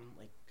bomb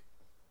like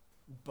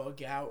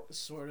bug out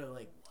sort of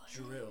like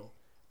drill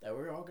that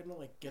we're all gonna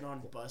like get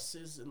on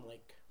buses and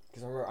like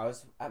Because I remember I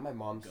was at my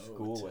mom's Go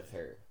school to- with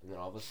her, and then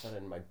all of a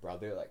sudden my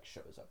brother like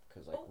shows up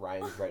because like Oh.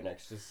 Ryan's right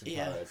next to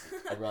Yeah. Centaurus,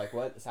 and we're like,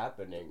 "What's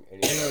happening?"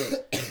 And he's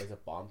like, "There's a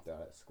bomb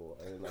threat at school,"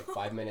 and then like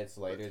 5 minutes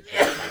later,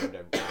 they found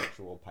an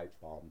actual pipe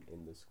bomb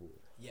in the school.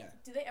 yeah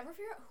Did they ever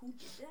figure out who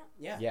did that?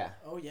 yeah Yeah,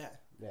 oh yeah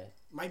yeah.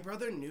 my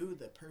brother knew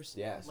the person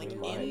Yeah, so like did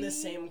in mine. the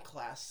same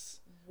class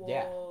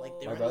Yeah. Like,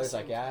 they My were in the brother's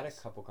same like, "Yeah, I had a class.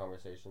 couple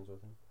conversations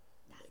with him."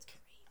 That's crazy.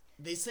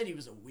 they said he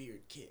was a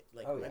weird kid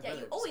like Oh, my yeah. Yeah, brother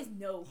you was always like,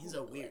 know he's who,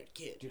 a like- weird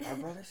kid Dude, our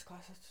brother's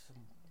class has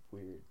some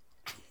weird.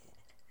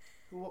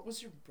 what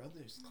was your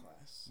brother's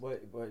class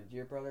What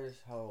your brother's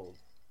how old?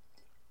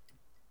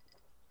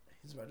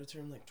 he's about to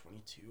turn like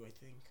 22 I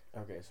think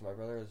Okay, so my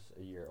brother is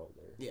a year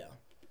older. yeah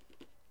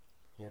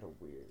He had a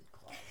weird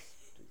class.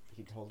 Dude,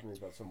 he told me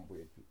about some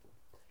weird people.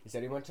 He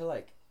said he went to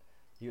like,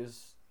 he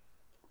was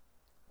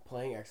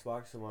playing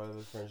Xbox and one of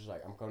his friends was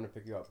like, "I'm coming to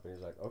pick you up," and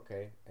he's like,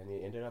 "Okay," and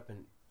he ended up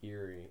in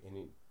Erie and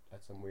he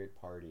at some weird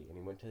party and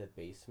he went to the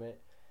basement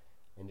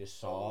and just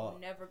saw Oh,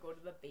 never go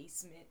to the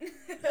basement.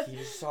 he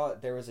just saw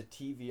there was a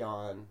TV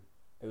on.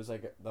 It was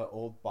like the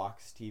old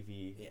box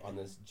TV Yeah. on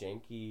this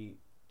janky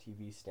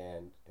TV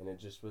stand, and it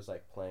just was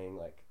like playing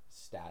like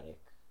static,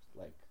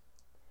 like.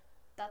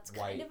 That's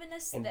white, kind of an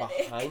And aesthetic.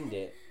 behind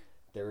it,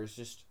 there was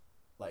just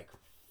like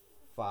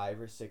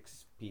 5 or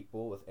 6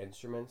 people with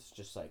instruments,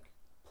 just like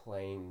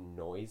playing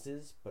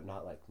noises, but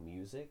not like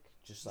music.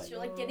 Just So like you're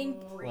like getting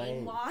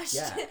playing. brainwashed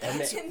Yeah, and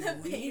That's in the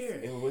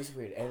weird. basement. it was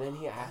weird. And then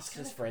he That's asked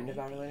his kinda friend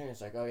about it creepy. later, and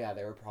it's like, "Oh yeah,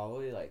 they were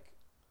probably like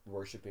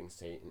worshiping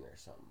Satan or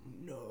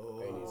something."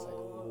 no And he's like,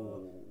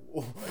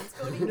 "Ooh." Let's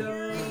go to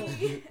No.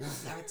 Erie.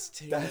 that's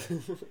terrible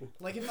That-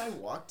 like if I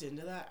walked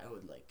into that I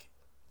would like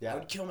I yeah.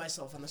 would kill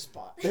myself on the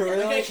spot. They were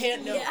Like, I like-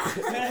 can't know. Yeah.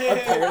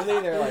 Apparently,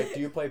 they're like, "Do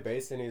you play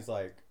bass?" And he's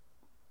like,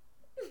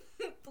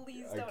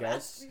 Please I don't guess-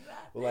 ask me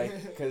that. well,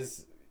 like,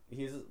 because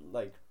he's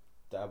like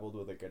dabbled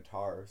with a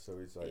guitar, so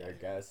he's like, Yeah. I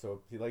guess.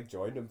 So he like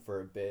joined him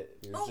for a bit.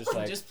 He was Oh. just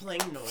like, just playing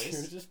he was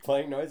noise. just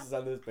playing noises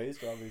on this bass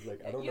drum. He's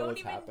like, I don't You know don't what's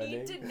even happening.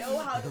 need to know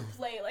how to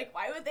play. Like,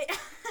 why would they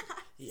ask?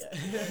 Yeah.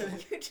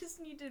 You just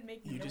need to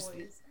make You noise.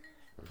 just-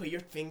 Put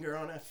your finger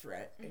on a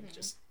fret and Mhm.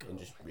 just go. And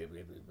just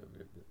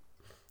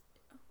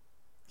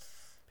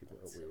people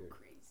That's are so weird.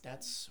 crazy.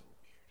 That's so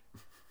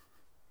weird.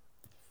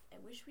 I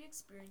wish we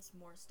experienced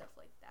more stuff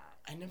like that.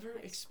 I never High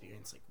school.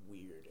 experienced like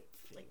weird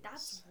things. Like,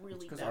 that's really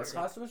Because That's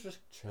our it. class was just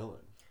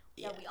chilling.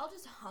 Yeah, we all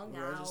just hung We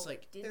were all out, just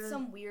like, did eh.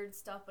 some weird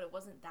stuff, but it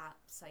wasn't that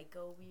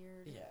psycho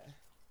weird. Yeah.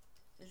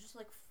 It was just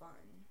like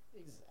fun.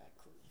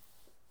 Exactly.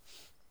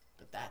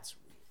 But that's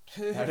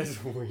weird. That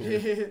is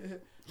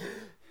weird.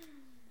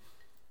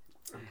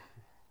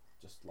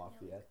 Just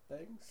Lafayette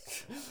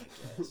things.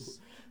 I guess.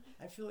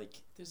 I feel like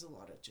there's a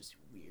lot of just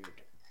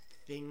weird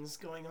things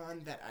going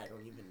on that I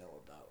don't even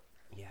know about.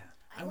 Yeah.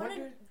 I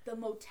wanted the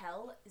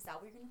motel. Is that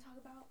what you're gonna talk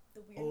about?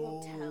 The weird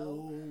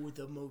motel Oh,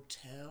 the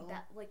motel?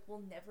 that like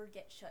will never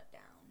get shut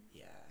down.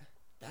 Yeah.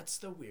 That's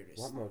the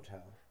weirdest. What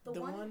motel? The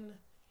one on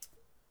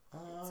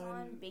it's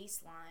on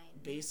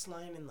Baseline.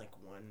 Baseline in like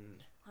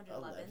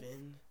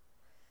 111.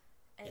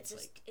 And It's it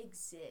just like-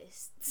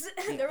 exists.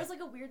 And there was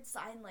like a weird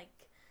sign like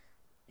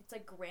it's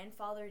like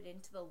grandfathered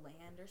into the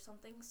land or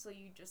something, so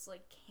you just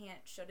like can't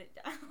shut it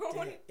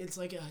down. It's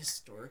like a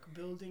historic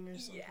building or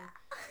something.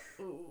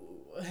 Yeah.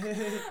 Ooh.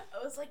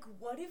 I was like,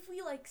 what if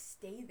we like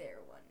stay there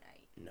one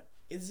night? No.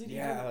 Is it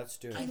Yeah, even... let's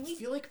do it. I Can we-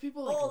 feel like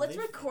people like let's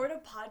live- record a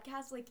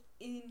podcast like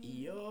in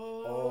Yo.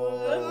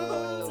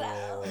 Oh.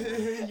 Yeah.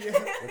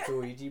 Let's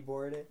Ouija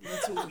board it.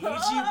 Let's a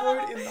Ouija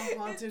board in the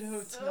haunted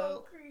It's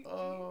hotel. so creepy.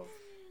 Oh.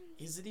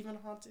 Is it even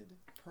haunted?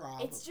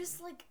 Probably. It's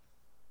just like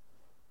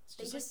It's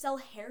they just, just sell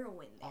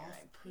heroin there. I'm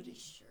off-putting. pretty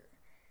sure.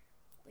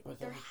 Like But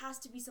there then- has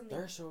to be something.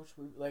 There's so much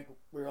like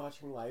we were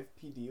watching Live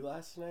PD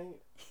last night,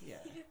 yeah.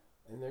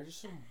 and they're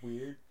just some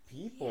weird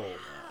people. Yeah.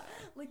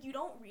 Like you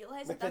don't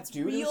realize Like that the that's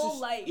dude was real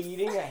just life.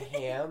 eating a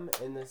ham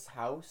in this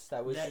house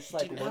that was That just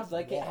like didn't looked have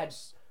like it had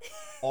walls.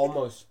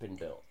 almost been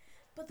built.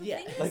 But the Yeah.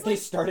 thing is, Like they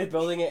started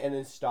building it and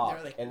then stopped,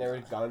 They're like, and there were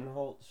 "What?"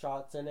 gun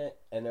shots in it,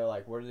 and they're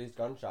like, "What are these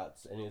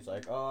gunshots?" And he's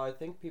like, "Oh, I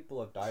think people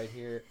have died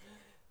here,"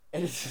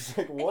 and it's just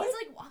like, and "What?"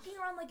 he's like walking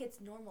around like it's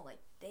normal. Like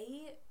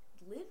they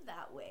live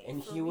that way.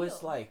 And for he was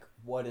real. like,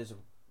 "What is?"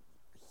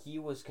 He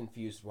was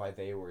confused why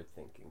they were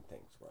thinking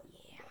things were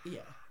normal.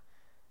 Yeah.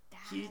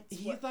 That's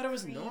he what thought it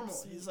was creeps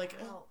normal. me He's like,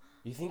 out.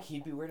 You think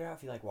he'd be weirded out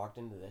if he like walked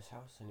into this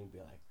house and he'd be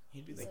like,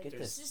 He'd be He's like, like,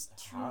 there's, this is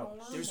too house.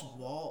 normal. there's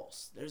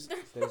walls. There's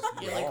 "There's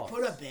you like walls."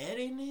 put a bed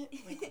in it?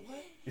 Like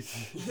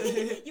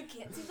what? You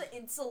can't see the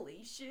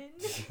insulation.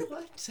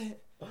 What?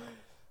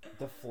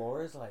 The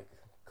floor is like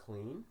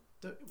clean.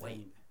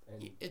 Wait.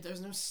 And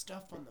There's no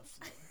stuff on the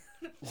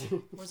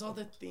floor. Where's all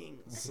the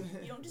things?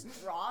 You don't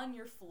just draw on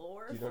your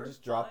floor. you for don't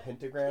just draw fun.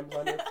 pentagrams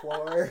on your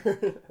floor.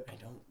 I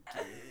don't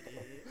get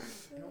it.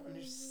 I don't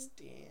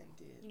understand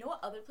it. You know what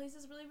other place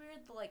is really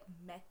weird? The like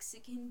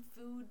Mexican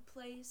food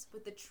place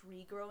with the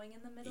tree growing in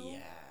the middle. Yeah.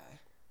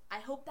 I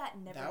hope that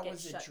never That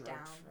gets was a shut drug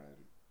down. front.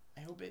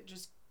 I hope it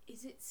just...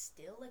 Is it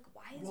still like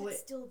why is Well, it it-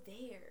 still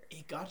there?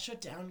 It got shut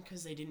down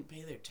because they didn't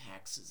pay their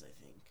taxes, I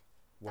think.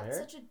 That's Where?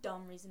 such a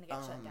dumb reason to get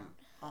shut down.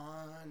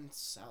 On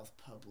South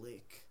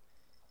Public.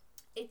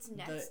 It's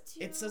next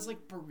to. It says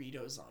like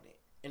burritos on it.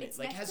 And It's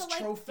it like next has to, like,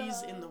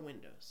 trophies the- in the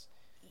windows.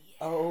 Yeah.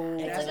 Oh,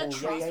 It's like a yeah,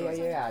 trust yeah, or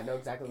yeah. I know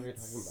exactly what you're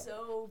It's talking about.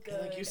 so good.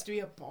 It like used to be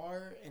a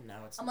bar and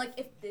now it's I'm like,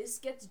 if this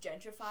gets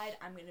gentrified,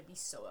 I'm gonna be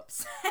so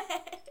upset.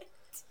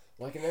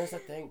 Like, and there's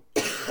that thing.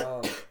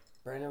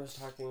 Brandon was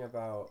talking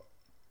about.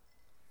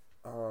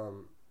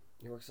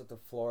 He works at the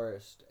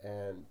florist,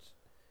 and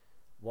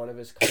one of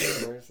his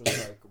customers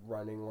was like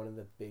running one of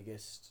the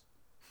biggest,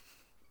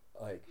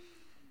 like,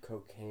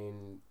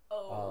 cocaine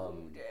Oh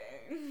Um,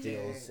 dang.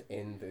 deals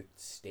in the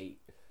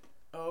state,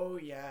 Oh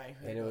yeah, I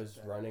heard and it about was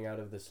that. running out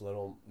of this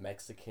little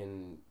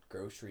Mexican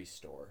grocery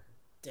store.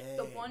 Dang.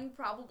 The one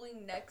probably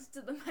next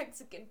to the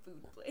Mexican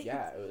food place.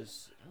 Yeah, it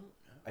was. I don't know.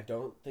 I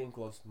don't think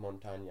Los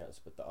Montañas,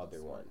 but the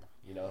other one.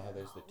 You know how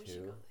there's Oh, the we should two.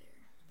 go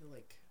there. They're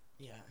like,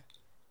 yeah.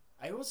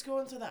 I always go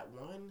into that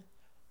one.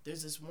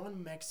 There's this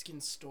one Mexican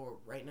store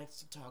right next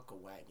to Taco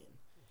Wagon.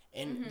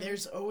 And Mhm.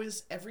 there's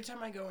always, every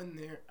time I go in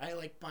there, I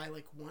like buy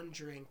like one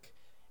drink.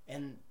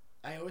 And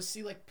I always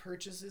see like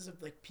purchases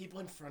of like people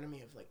in front of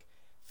me of like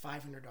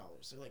 $500.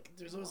 So like,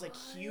 there's always like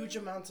huge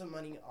What? amounts of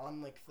money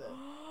on like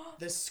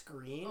the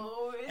screen.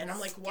 Oh, And I'm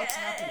it's like, what's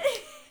happening?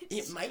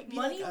 It might be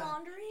money like a-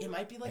 laundering. It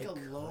might be like It a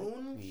could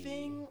loan be.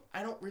 thing.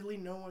 I don't really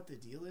know what the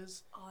deal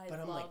is. Oh, I but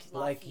I'm love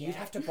Like, you'd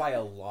have to Lafayette. buy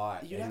a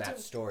lot You'd in have that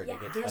to- store to Yeah,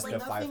 get There's up like to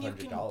nothing you $500.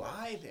 can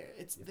buy there.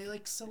 It's they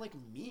like sell like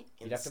meat.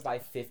 And You'd have to stuff. buy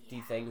 50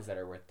 Yeah. things that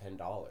are worth $10.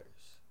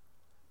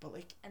 But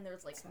like, And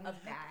there's like It's a not gonna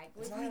bag it's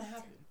with not gonna it.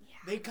 happen. Yeah.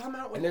 They come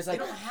out with And there's, they like-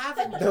 don't have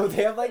it. No,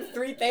 they have like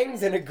 3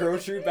 things in a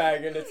grocery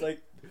bag, and it's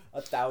like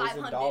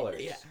 $1,000.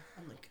 Yeah,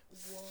 I'm like,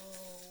 Whoa.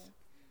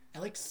 I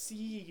like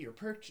see your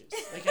purchase.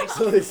 Like I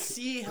can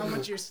see how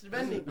much you're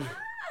spending.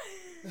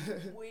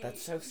 Wait,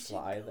 That's so we should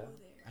sly, go though.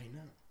 there. I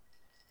know.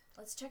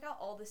 Let's check out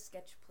all the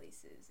sketch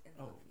places in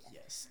Oh Lafayette.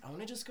 yes, I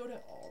want to just go to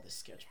all the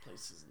sketch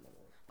places in the world.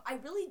 I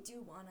really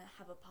do want to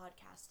have a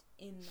podcast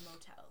in the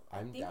motel. I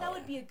I'm think that down.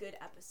 would be a good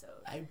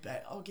episode. I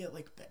bet I'll get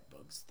like bed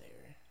bugs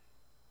there,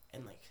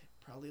 and like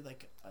probably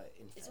like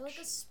infection. Is there like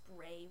a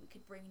spray we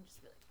could bring and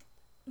just be like,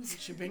 We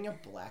should bring a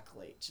black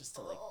light just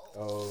to like.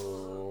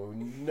 Oh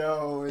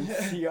no, and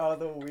see all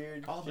the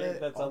weird All shit the-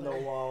 that's all on the the-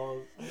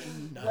 walls.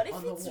 nut what if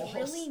on the it's walls.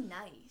 really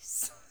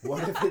nice?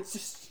 What if it's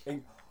just.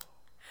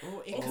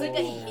 Oh, It's could like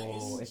a be.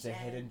 hidden It's a gem.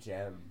 hidden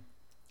gem.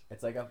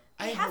 It's like a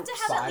I You have hope to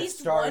have at least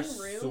 5-star one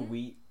room.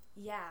 suite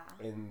Yeah.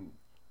 in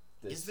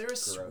this. Is there a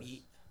gross-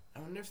 suite? I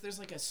wonder if there's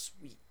like a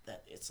suite.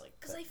 that it's like.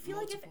 Because I feel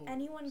like if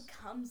anyone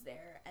comes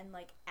there and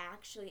like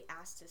actually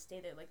asks to stay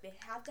there, like they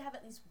have to have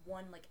at least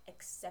one like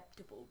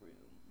acceptable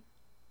room.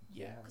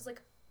 Yeah. Because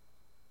like.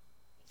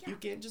 Yeah. You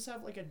can't just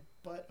have like a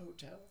butt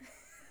hotel.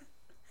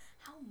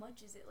 How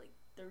much is it? Like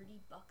 $30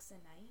 a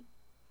night?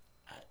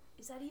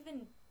 Is that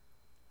even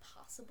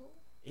possible?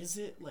 Is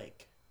it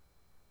like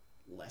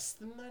less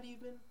than that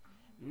even?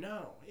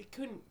 No, it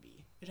couldn't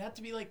be. It'd have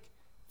to be like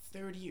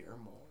 30 or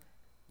more.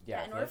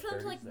 Yeah, in order for them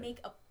to like make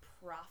a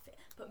profit.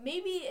 But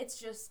maybe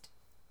it's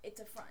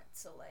a front,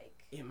 so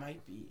like. It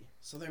might be.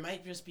 So they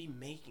might just be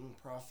making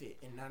profit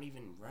and not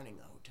even running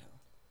a hotel.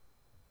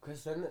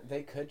 Because then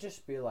they could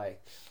just be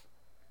like,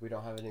 we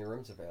don't have any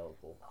rooms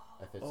available.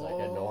 If it's like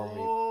a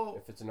normie,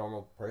 if it's a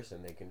normal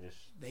person, they can just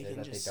say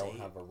that they don't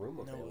have a room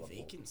available. No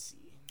vacancy.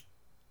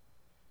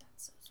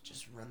 That's so smart.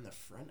 Just run the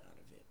front out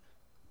of it.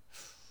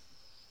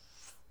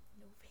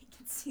 No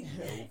vacancy.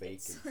 No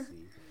vacancy.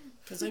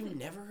 Because I've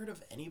never heard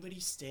of anybody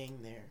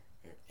staying there.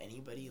 Or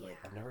anybody like.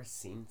 I've never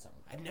seen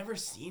someone. I've never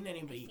seen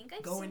anybody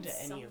go into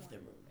any of the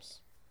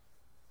rooms.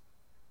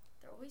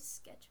 They're always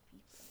sketch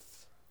people.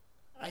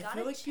 I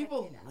feel like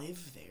people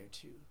live there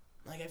too.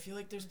 Like, I feel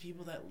like there's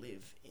people that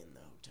live in the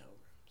hotel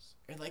rooms.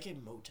 Or, like,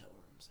 in motel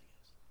rooms, I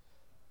guess.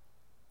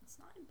 It's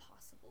not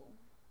impossible.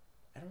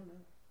 I don't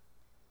know.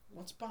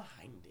 What's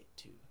behind it,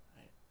 too?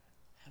 I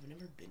have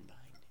never been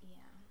behind it.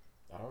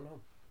 Yeah. I don't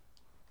know.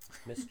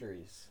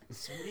 Mysteries.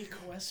 So many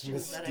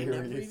questions that I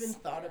never even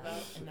thought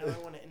about, and now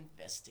I want to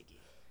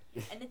investigate.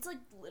 And it's, like,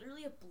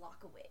 literally a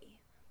block away.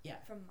 Yeah.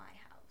 From my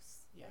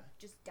house. Yeah. Like,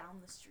 just down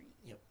the street.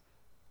 Yep.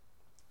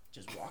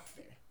 Just walk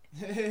there.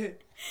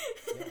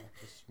 Yeah,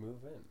 just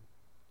move in.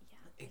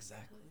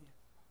 Exactly.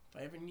 If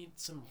I ever need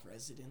some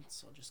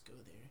residence, I'll just go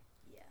there.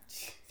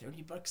 Yeah.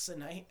 $30 a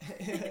night.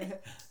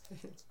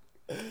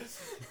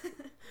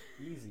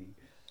 Easy.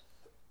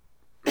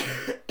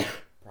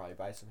 Probably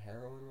buy some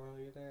heroin while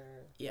you're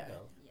there. Yeah.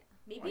 No. Yeah.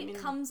 Maybe it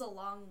comes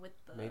along with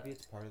the. Maybe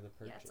it's part of the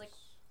purchase. Yeah,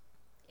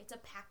 it's a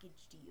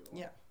package deal.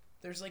 Yeah.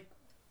 There's like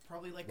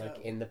probably like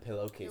in the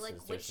pillowcases. You're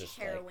like, which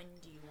heroin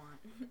do you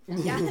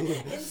want? Yeah.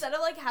 Instead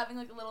of like having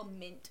like a little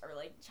mint or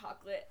like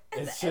chocolate at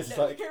it's the just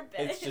end like of your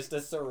bed. it's just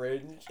a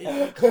syringe.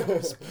 It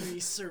comes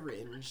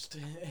pre-syringed.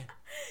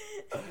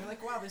 You're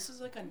like, wow, this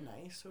is like a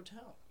nice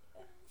hotel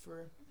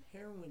for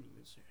heroin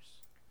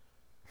users.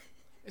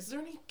 Is there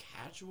any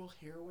casual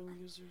heroin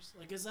users?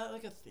 Like, is that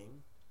like a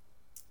thing?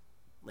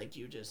 Like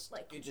you just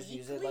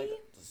use it like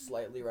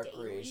slightly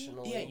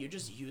recreational. Yeah, you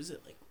just use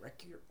it like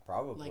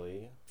probably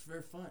like,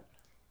 for fun.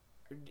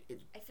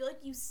 I feel like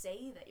you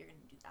say that you're gonna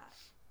do that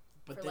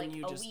but for then like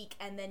you a week,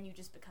 and then you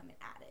just become an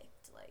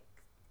addict. Like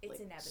it's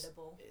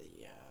inevitable.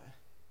 Yeah,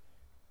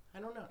 I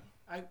don't know.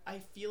 I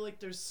feel like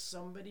there's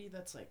somebody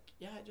that's like,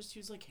 yeah, I just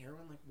use like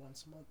heroin like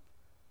once a month.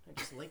 I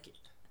just like it.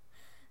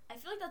 I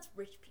feel like that's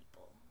rich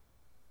people.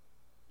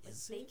 Like,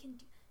 Is they it? can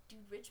do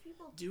rich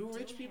people do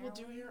rich people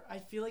heroin? do heroin? I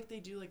feel like they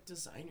do like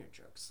designer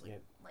drugs,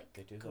 like Like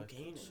they do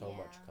cocaine. like, so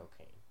much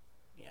cocaine.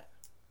 Yeah.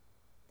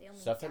 They only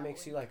Stuff that dabble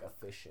makes you in like coke.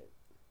 efficient,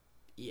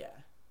 Yeah.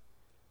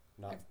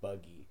 not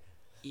buggy.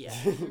 Yeah.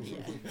 Yeah.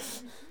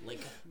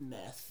 Like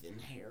meth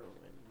and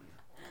heroin.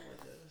 All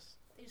of those.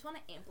 They just want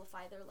to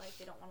amplify their life.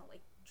 They don't want to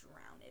like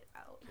drown it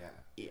out. Yeah.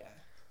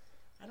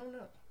 Yeah. I don't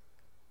know.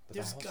 But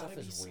There's that whole gotta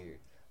stuff be is some... weird.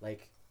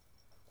 Like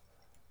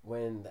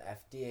when the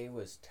FDA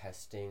was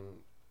testing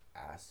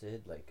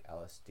acid, like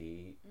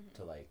LSD,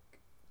 to like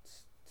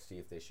see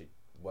if they should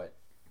what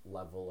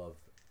level of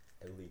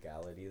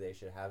illegality they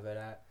should have it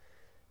at.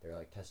 They're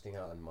like testing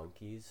out on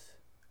monkeys,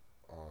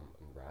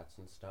 and rats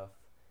and stuff.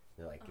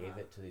 They like gave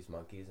it to these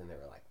monkeys, and they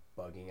were like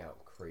bugging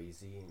out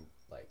crazy, and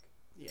like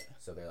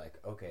so they're like,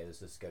 okay,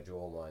 this is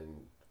Schedule 1.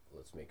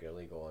 Let's make it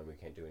illegal, and we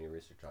can't do any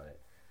research on it.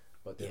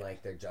 But then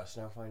like they're just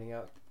now finding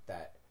out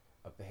that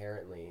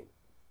apparently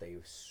they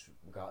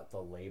got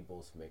the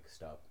labels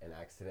mixed up and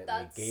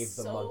accidentally gave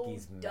the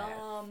monkeys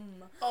dumb.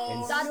 meth Oh,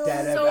 instead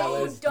that's of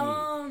so LSD.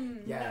 dumb.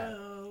 Yeah.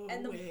 No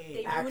And they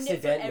way. ruined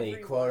Accidentally,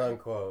 it for quote everyone.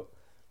 unquote.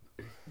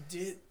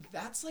 Dude,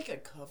 that's like a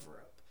cover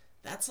up.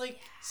 That's like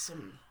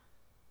some,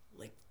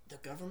 like the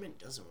government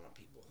doesn't want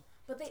people.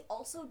 But they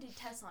also did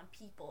tests on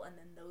people, and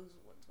then those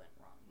ones went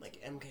wrong. Like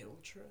too. MK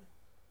Ultra.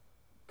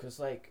 Cause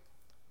like,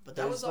 But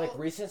that there's was all. like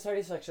recent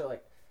studies like show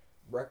like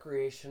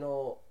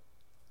recreational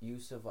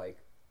use of like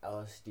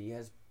LSD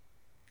has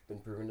been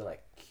proven to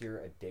like cure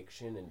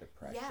addiction and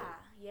depression.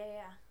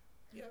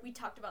 Yeah. We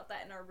talked about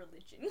that in our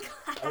religion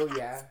class. Oh,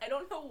 yeah? I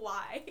don't know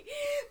why,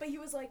 but he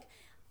was like,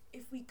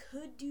 if we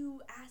could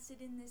do acid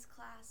in this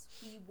class,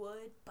 we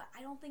would, but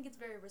I don't think it's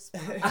very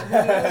responsible.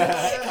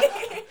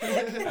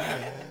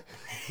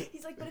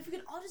 He's like, but if we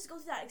could all just go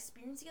through that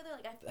experience together,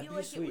 like I That'd feel be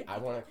like sweet. it would. I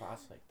want a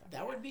class like that.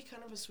 That would be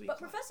kind of a sweet. But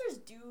class. professors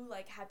do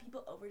like have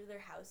people over to their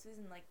houses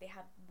and like they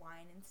have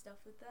wine and stuff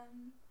with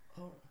them.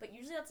 Oh. But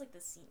usually that's like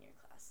the senior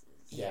classes.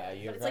 Yeah,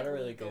 Yeah, you're it's, kind like, of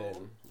really legal.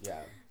 good. Yeah.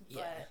 But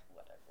Yeah.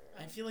 whatever.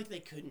 I feel like they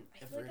couldn't I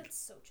feel ever like that's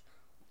so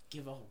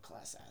give a whole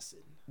class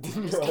acid.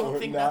 No, don't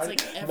think that's,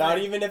 like, ever- not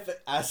even if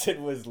acid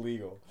was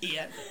legal.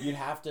 Yeah. You'd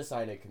have to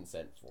sign a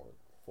consent form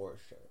for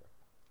sure.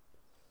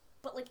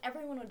 But like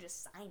everyone would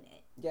just sign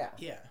it. Yeah,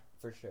 Yeah,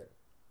 for sure.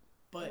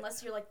 but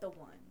Unless you're like the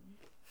one.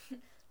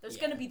 There's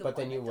Yeah. gonna be the But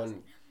one. then you that doesn't.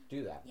 wouldn't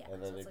do that, Yeah,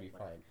 and so then it's it'd be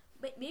like fine.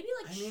 But maybe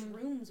like I mean-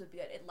 shrooms would be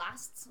good. It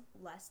lasts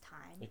less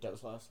time. It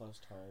does last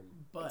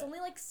time. but It's only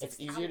like 6 It's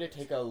easier to hours.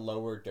 take a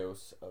lower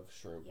dose of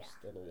shrooms Yeah.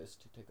 than it is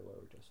to take a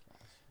lower dose of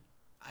acid.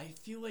 I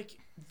feel like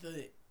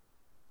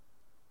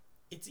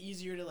it's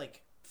easier to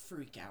like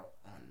freak out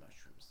on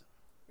mushrooms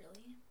though.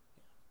 Really?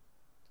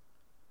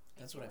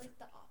 That's I what feel I've like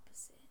the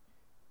opposite.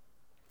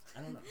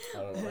 I don't know.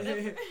 I don't know.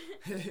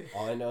 Whatever.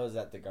 All I know is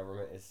that the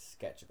government is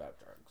sketch about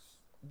drugs.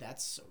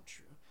 That's so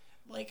true.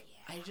 Like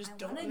Yeah, I just I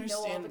don't wanna know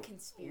all the understand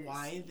conspiracies.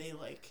 why they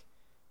like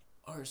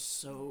are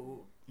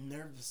so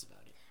nervous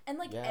about it. And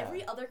like Yeah.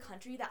 every other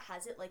country that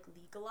has it like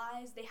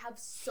legalized, they have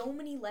so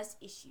many less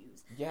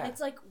issues. Yeah. And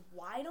it's like,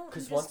 why don't you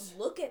 'Cause just once-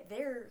 look at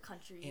their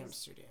countries?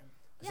 Amsterdam.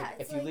 'Cause, Yeah, like,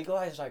 it's if you like-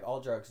 legalize like all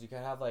drugs, you could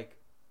have like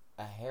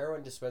a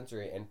heroin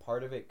dispensary, and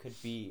part of it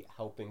could be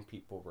helping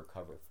people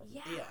recover from it.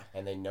 Yeah. Yeah.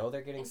 And they know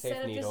they're getting Instead safe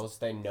of just- needles.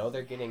 They know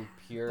they're getting Yeah.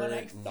 pure, But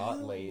I feel not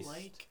laced.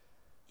 like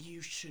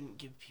you shouldn't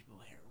give people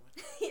heroin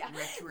Yeah.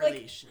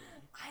 recreationally.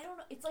 I don't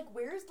know. It's like,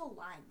 where's the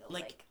line though?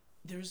 Like,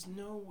 there's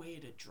no way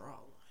to draw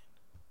a line.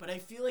 But I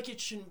feel like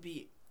it shouldn't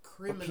be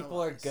criminalized. But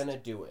people are gonna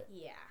do it,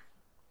 yeah.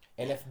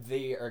 and Yeah. if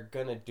they are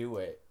gonna do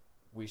it,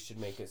 we should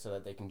make it so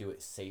that they can do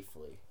it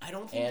safely I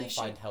don't think and they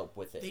find should. help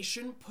with it. They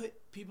shouldn't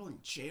put people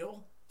in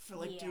jail for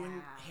like doing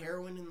Yeah.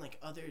 heroin and like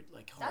other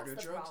like That's harder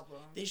the drugs.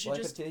 problem. They should Well,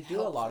 like, just if they do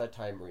a help lot them. of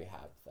time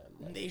rehab them.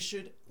 Like, They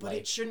should, but like-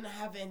 it shouldn't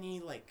have any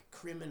like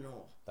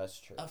criminal that's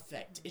true.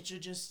 effect. It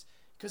should just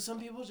because some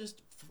people just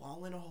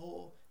fall in a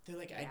hole. They're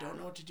like, I Yeah. don't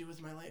know what to do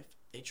with my life.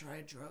 They try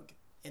a drug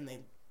and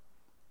they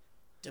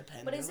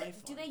depend But their is life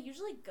it? Do on they it.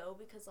 usually go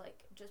because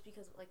like just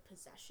because of like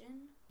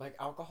possession? Like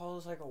alcohol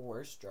is like a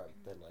worse drug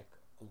than like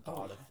a Oh,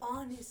 lot yeah. of things.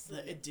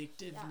 Honestly. The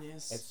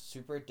addictiveness, It's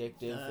super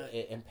addictive.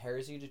 It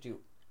impairs you to do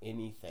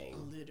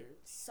anything. literally,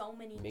 So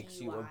many Makes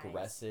DUIs. you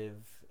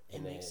aggressive, it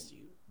and makes then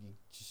you you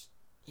just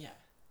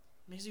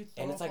makes you.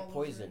 Throw and it's up like all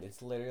poison. over.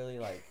 It's literally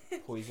like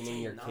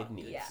poisoning your Not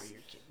kidneys. good Yeah. for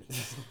your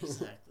kidneys.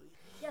 Exactly.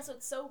 Yeah, so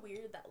it's so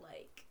weird that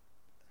like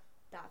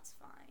that's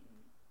fine.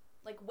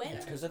 Like when Yeah.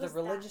 It's because of the was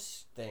that-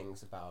 religious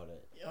things about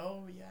it.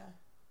 Oh yeah,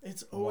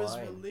 it's always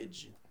Why?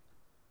 religion.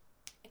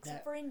 Except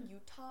that- for in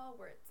Utah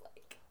where it's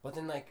like But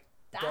then like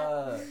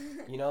that.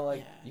 you know,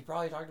 like Yeah. you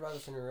probably talked about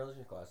this in your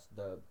religion class,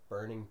 the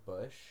burning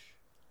bush.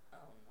 Oh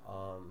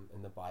no.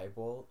 In the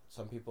Bible,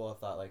 some people have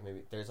thought like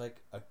maybe there's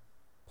like a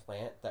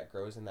plant that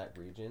grows in that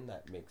region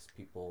that makes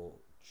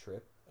people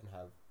trip and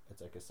have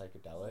it's like a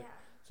psychedelic. Yeah.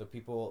 So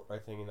people are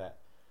thinking that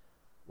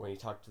when he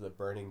talked to the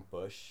burning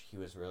bush, he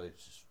was really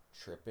just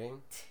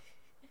tripping.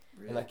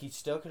 Really? And like he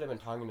still could have been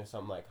talking to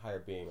some like higher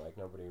being, like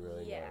nobody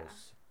really Yeah.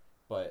 knows.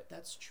 But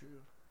That's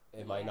true.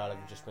 it might not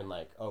have just Yeah. been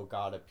like, oh,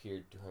 God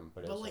appeared to him,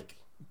 but it But was like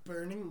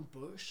burning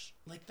bush,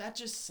 like that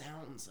just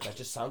sounds like that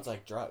just sounds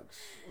like drugs.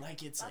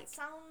 like it's That like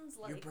sounds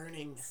you're like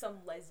burning.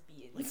 some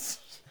lesbians.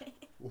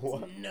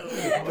 What? No,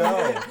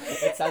 No,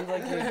 it sounds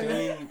like you're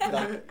doing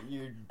like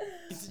you're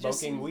It's just-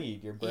 smoking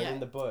weed. You're burning Yeah.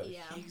 the bush.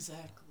 Yeah.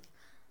 Exactly.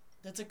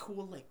 That's a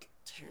cool like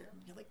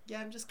term. You're like, yeah,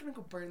 I'm just gonna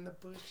go burn the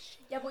bush.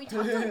 Yeah, but we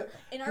talked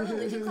in our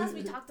religion class.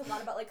 We talked a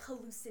lot about like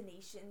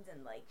hallucinations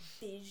and like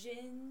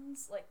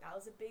visions. Like that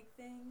was a big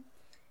thing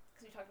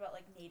because we talked about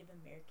like Native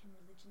American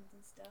religions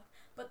and stuff.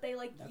 But they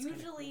like That's kinda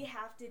usually cool.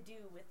 have to do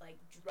with like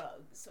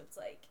drugs. So it's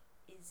like,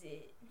 is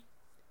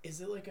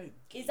Is it like a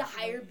a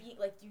higher gateway? being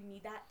like? Do you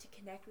need that to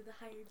connect with a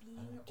higher I being?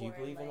 don't know. Do you or,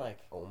 believe in like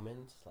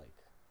omens,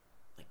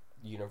 like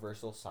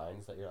universal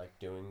signs that you're like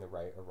doing the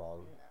right or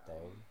wrong No.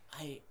 thing?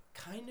 I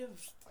kind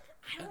of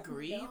I don't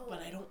agree, know.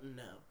 but I don't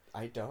know.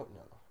 I don't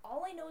know.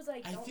 All I know is that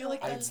I I don't feel know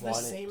like if that's the want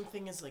it. same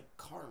thing as like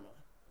karma.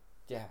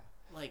 Yeah,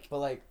 Like but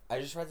like I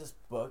just read this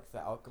book,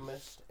 The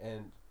Alchemist,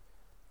 and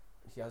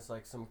he has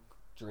like some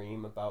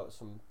dream about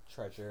some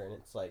treasure, and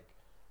it's like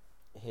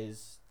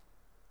his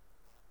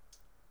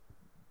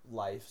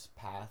life's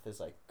path is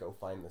like go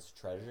find this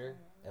treasure,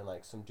 and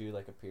like some dude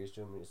like appears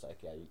to him and he's like,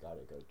 yeah, you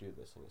gotta go do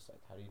this, and he's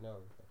like, how do you know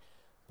everything?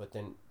 But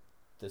then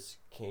this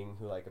king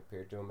who like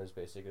appeared to him is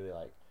basically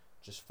like,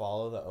 just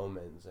follow the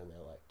omens and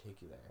they'll like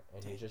take you there,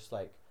 and he's just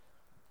like,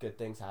 good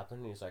things happen,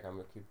 and he's like, I'm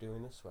gonna keep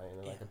doing this way, and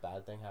then like Yeah. a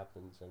bad thing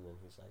happens, and then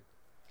he's like,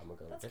 I'm gonna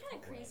go That's a kind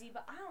different of way. crazy,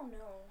 but I don't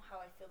know how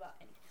I feel about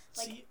anything.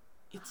 Like, see,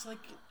 it's like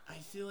I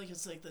feel like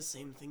it's like the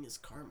same thing as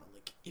karma.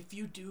 Like if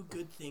you do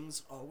good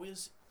things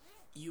always,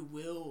 you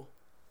will.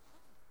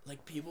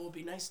 Like people will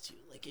be nice to you.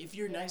 Like if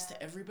you're nice to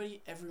Yeah.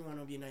 everybody, everyone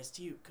will be nice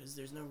to you because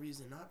there's no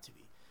reason not to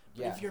be.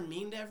 But Yeah, if you're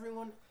mean to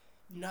everyone,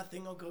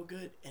 nothing will go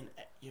good and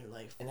your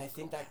life. and will I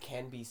think go that bad.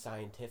 can be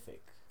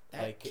scientific.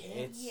 That like can-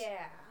 it's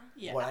yeah.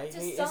 Yeah. what I To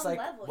hate is some like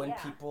level, when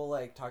yeah. people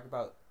like talk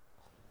about,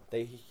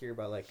 they hear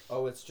about like,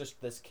 oh, it's just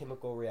this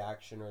chemical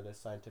reaction or this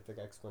scientific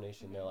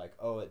explanation. They're Mhm. like,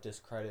 oh, it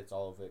discredits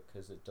all of it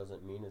because it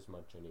doesn't mean as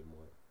much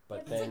anymore.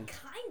 But yeah, then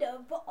it's like kind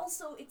of, but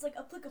also it's like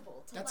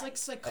applicable to That's life. like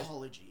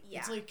psychology. Yeah.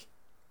 It's like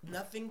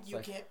nothing you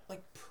like- can't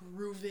like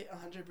prove it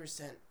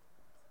 100%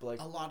 like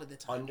a lot of the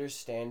time.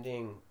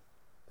 understanding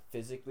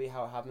physically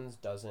how it happens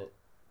doesn't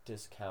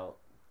discount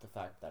the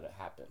fact that it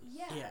happens.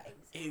 Yeah, Yeah,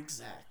 exactly.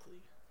 exactly.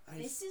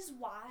 This is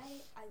why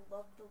I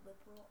love the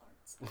liberal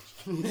arts.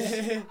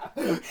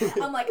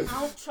 I'm like, I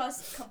don't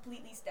trust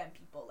completely STEM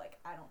people. Like,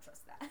 I don't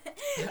trust that.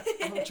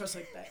 I don't trust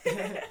like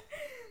that.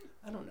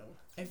 I don't know.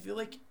 I feel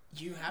like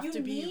you have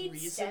to be need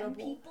reasonable. STEM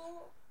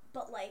people,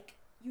 but like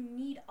you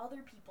need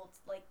other people to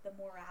like the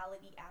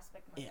morality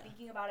aspect, like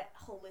thinking about it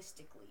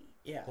holistically.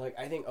 Yeah. Like,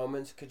 I think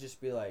omens could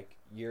just be like,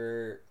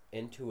 your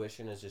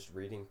intuition is just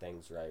reading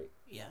things right.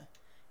 Yeah.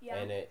 Yeah.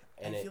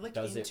 And I feel like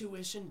does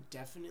intuition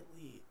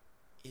definitely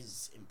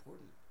is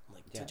important.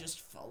 Like, Yeah. to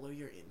just follow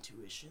your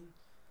intuition.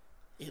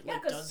 It, Yeah,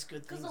 like, does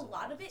good things. Because a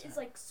lot of the it is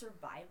time. like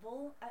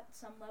survival at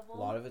some level. A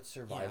lot of it's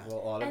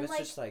survival. A lot of And, it's like,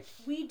 just like,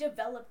 we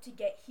developed to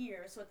get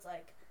here, so it's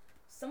like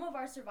some of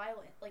our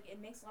survival, like it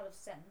makes a lot of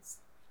sense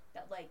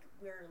that like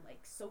we're like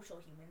social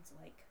humans,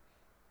 like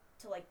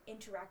to like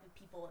interact with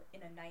people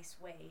in a nice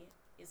way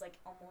is like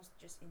almost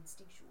just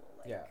instinctual.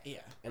 Like, Yeah.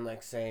 and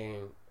like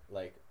saying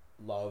like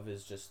love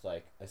is just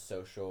like a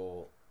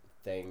social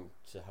thing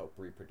to help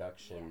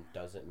reproduction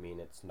doesn't mean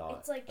it's not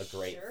it's like a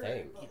great sure,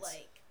 thing. but It's-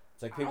 like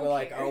It's like I people don't are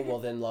like, care. oh well,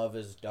 then love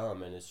is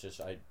dumb, and it's just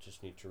I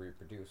just need to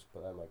reproduce.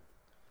 But I'm like,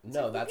 it's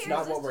no, like, who that's cares?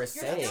 not what we're You're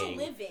still saying.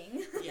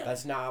 living. Yeah.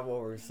 That's not what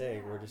we're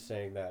saying. We're Yeah. just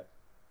saying that.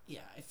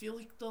 Yeah, I feel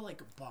like the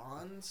like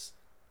bonds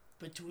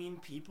between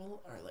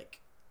people are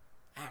like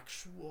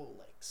actual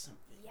like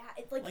something. Yeah,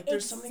 it like Like,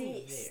 there's exists.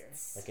 something there.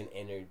 Like an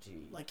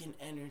energy. Like an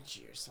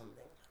energy or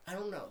something. I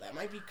don't know. That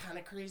might be kind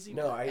of crazy.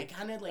 No, but I- I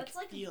kind of like That's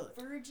like feel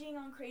it. verging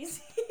on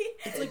crazy.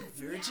 It's like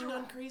verging Yeah.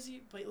 on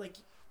crazy, but like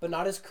But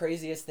not as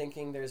crazy as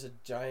thinking there's a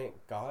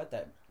giant god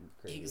that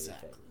created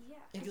Exactly. everything.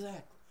 Yeah.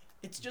 exactly.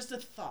 It's just a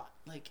thought.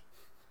 Like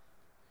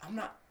I'm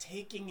not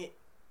taking it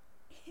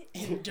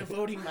and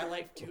devoting my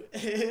life to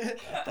it.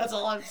 That's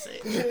all I'm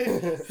saying.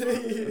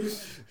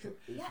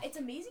 Yeah, it's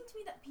amazing to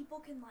me that people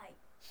can like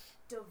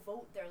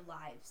devote their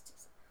lives to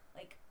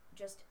like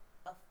just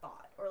a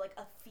thought or like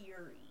a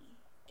theory.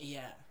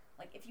 Yeah.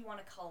 Like if you want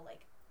to call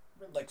like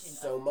religion Like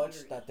so a much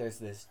theory. that there's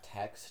this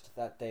text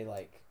that they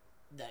like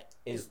That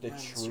is it the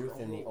runs your truth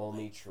and the whole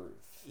only life.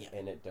 truth, Yeah.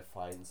 and it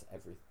defines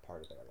every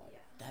part of their life.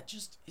 Yeah. That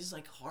just is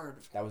like hard.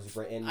 That was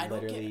written I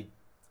don't get literally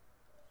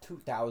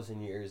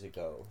 2,000 years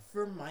ago.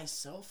 For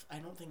myself, I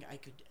don't think I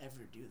could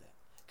ever do that.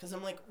 Cause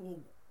I'm like, well,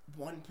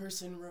 one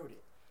person wrote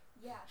it.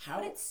 Yeah. How?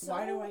 But it's so,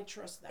 why do I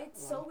trust that?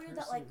 It's so one weird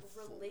that like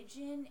person fully?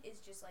 religion is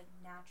just like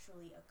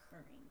naturally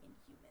occurring in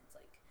humans.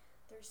 Like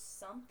there's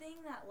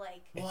something that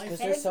like Well, I Because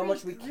think there's so every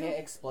much we group- can't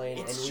explain,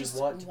 and It's we just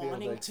want to be able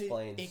wanting to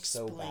explain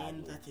so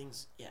badly. the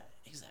things. Yeah,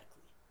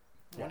 exactly.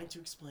 Yeah. Wanting to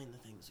explain the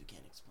things you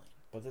can't explain.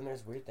 But then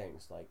there's weird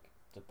things like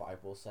the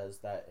Bible says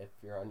that if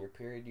you're on your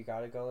period, you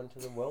gotta go into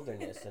the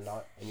wilderness and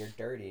you're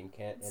dirty and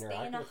can't Stay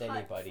interact in a with hut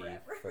anybody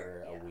forever.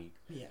 for Yeah. a week.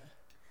 Yeah.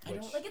 I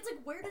Which- don't like it's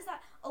like where does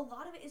that a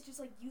lot of it is just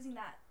like using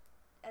that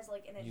as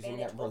like an Using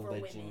advantage that over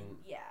religion women.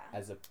 Yeah.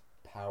 as a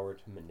power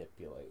to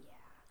manipulate, Yeah.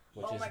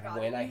 which Oh is my God,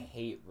 when I we-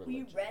 hate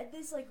religion. We read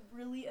this like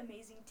really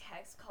amazing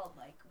text called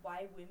like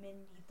Why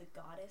Women Need the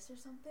Goddess or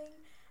something,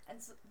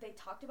 and so they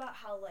talked about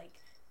how like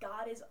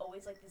God is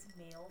always like this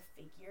male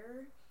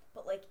figure,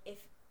 but like if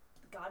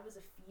God was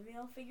a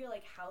female figure,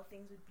 like how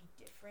things would be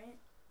different.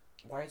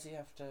 Why does he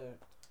have to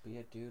be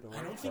a dude or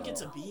I don't a think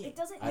it's a girl? being. It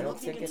doesn't. I don't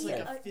need think to it's be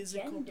like a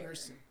physical gender.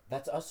 person.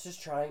 That's us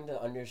just trying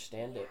to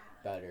understand it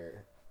Yeah.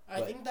 better. I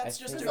But think that's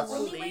I just think a Because the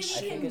only way we I relation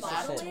think can it's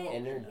just model an it,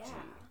 energy.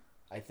 yeah.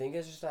 I think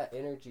it's just that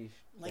energy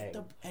like thing.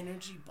 the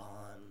energy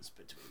bonds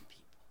between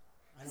people.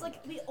 I It's don't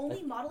like know. we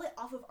only model it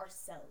off of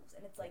ourselves,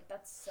 and it's like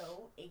that's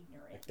so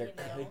ignorant. Like there you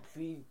know? could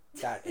be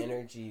that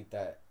energy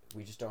that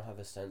we just don't have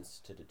the sense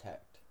to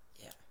detect.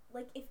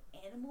 Like if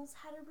animals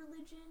had a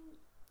religion,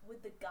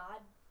 would the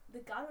god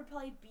would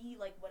probably be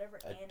like whatever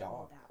A animal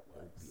dog that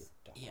would be was.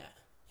 a dog. Yeah,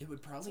 it would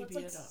So probably it's be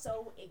like a dog.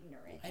 so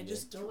ignorant. I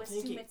just to don't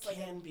think assume it it's like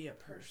a can be a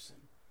person.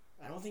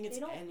 I don't think it's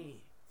They don't-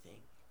 anything.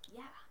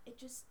 Yeah, it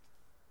just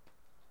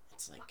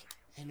It's like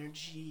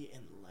energy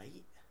and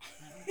light.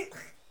 I don't know.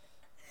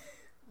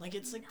 Like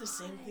it's like the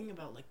same Not- thing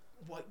about like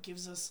what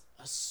gives us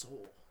a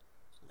soul.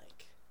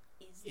 Like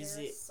is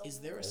there a soul? is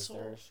there a Is soul?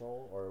 there a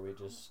soul, or are we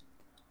just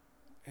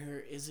Or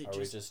is it are we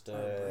just just our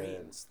a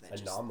brains that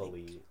just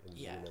anomaly think- in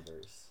yeah. the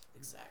universe?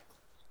 Exactly.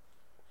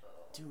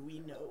 Do we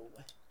know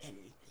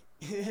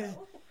anything?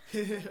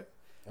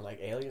 And like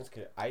aliens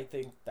could, I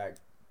think that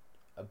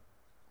a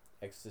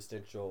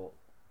existential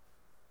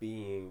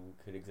being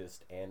could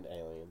exist and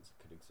aliens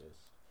could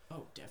exist.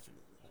 Oh,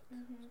 definitely.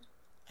 Mhm.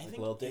 I Like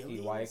think Lil Dicky,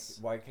 aliens,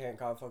 why can't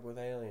God fuck with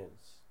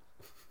aliens?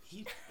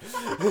 he,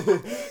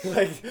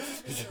 Like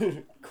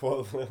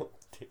quote Lil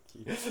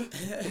Dicky.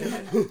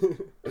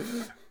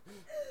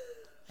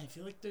 I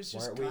feel like there's Why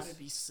just aren't we gotta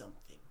be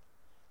something.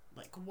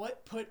 Like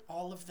what put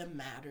all of the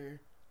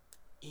matter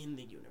in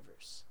the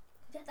universe?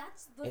 Yeah,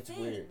 that's the It's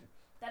thing. weird.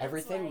 That it's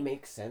Everything like,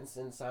 makes sense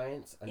in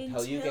science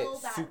until you Until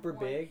get that super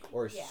one- big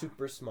or yeah.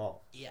 super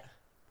small. Yeah,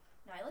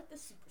 No, I like the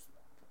super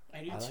small.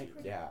 I do I too.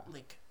 like, yeah.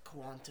 Like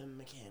quantum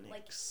Like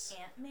mechanics.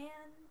 Ant-Man.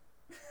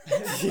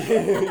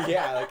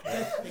 Yeah, like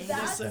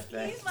Thanos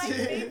effect. He's my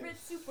favorite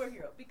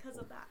superhero because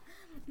of that.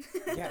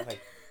 yeah,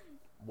 like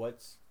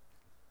what's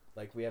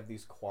like we have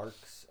these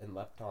quarks and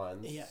leptons.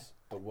 Yeah.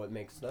 But what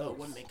makes those? But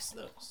what makes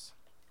those?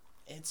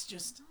 It's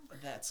just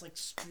that's like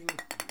string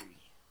theory.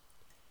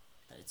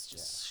 That it's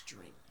just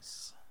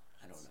strings.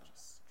 I don't know.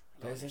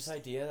 There's this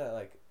idea that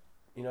like,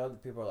 you know, the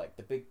people are like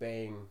the Big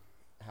Bang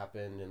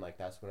happened and like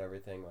that's when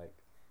everything like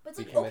But it's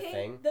like, became a okay,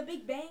 thing. the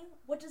Big Bang,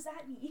 what does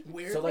that mean?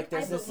 Where So like I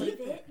there's this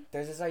believe it.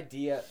 there's this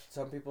idea.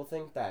 Some people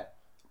think that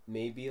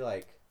maybe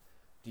like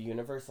the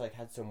universe like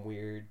had some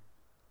weird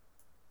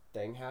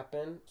thing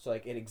happen. So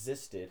like it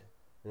existed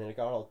and then it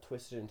got all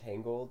twisted and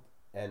tangled,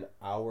 and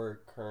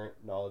our current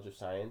knowledge of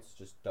science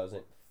just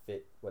doesn't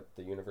fit what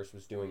the universe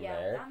was doing Yeah,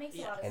 there. that makes a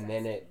Yeah. lot of And sense.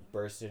 then to it me.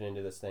 bursted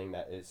into this thing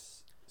that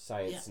is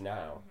science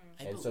now.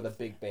 I And so the believe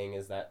Big Bang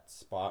is that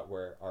spot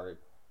where our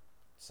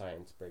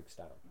science breaks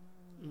down.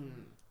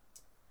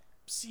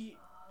 See,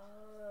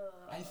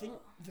 I think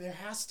there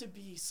has to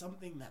be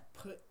something that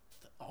put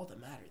all the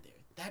matter there.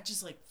 That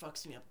just like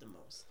fucks me up the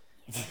most.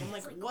 I'm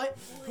like, what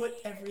put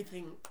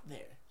everything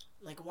there?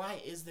 Like,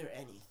 why is there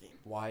anything?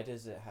 Why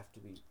does it have to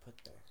be put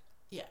there?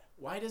 Yeah,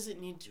 why does it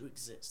need to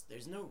exist?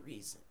 There's no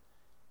reason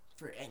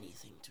for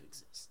anything to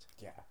exist.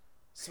 Yeah.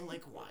 So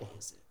like, why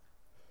is it?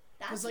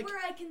 That's like, where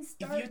I can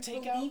start you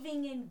take out-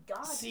 believing in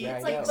God. See, Yeah,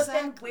 it's I like, know. but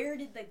then Exactly. where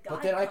did the God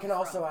But then I come can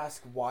also from?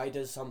 ask, why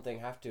does something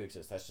have to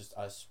exist? That's just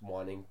us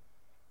wanting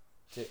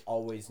to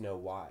always know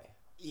why.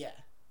 Yeah,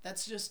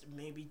 that's just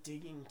maybe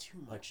digging too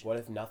Like, much. what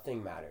if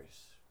nothing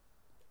matters?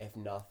 If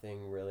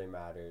nothing really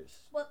matters.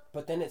 Well,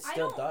 But then it I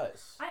still don't-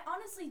 does. I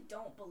honestly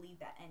don't believe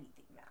that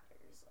anything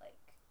matters.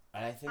 Like,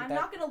 And I think I'm that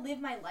not gonna live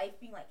my life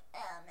being like,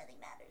 nothing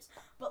matters.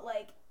 But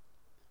like,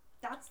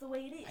 that's the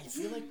way it I is.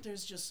 feel like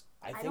there's just.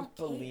 I I think don't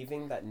care.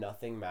 believing that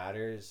nothing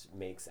matters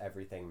makes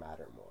everything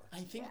matter more. I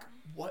think Yeah.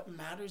 what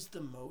matters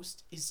the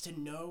most is to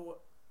know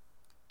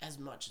as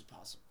much as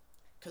possible,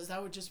 because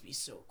that would just be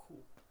so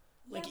cool.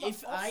 Yeah, Like but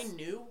if I also-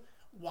 knew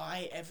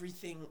why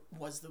everything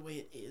was the way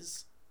it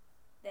is,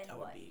 then that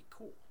what? would be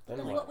cool.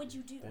 Then what would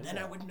you do? Then Then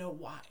I what? would know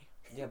why.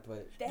 Yeah,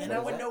 but Then Then what I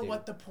does would that know do?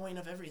 what the point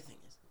of everything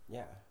is.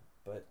 Yeah,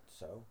 but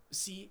so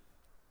See,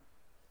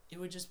 it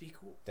would just be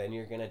cool, then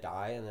you're gonna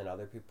die, and then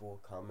other people will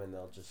come and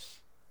they'll just.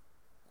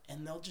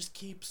 and they'll just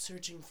keep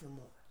searching for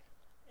more,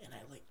 and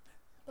I like that.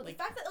 But Like-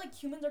 the fact that like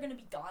humans are gonna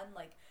be gone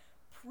like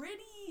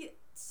pretty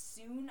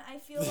soon, I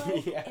feel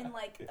like Yeah. in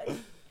like a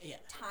Yeah,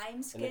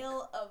 time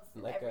scale of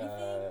Like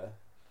everything.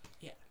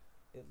 Yeah.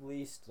 At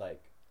least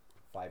like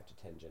 5 to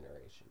 10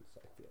 generations,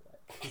 I feel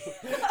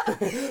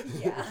like.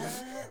 Yeah.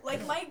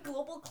 Like my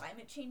global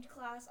climate change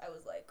class, I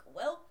was like,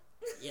 well,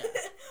 yeah.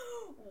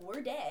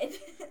 we're dead.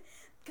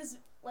 Because,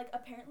 like,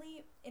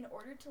 apparently, in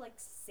order to, like,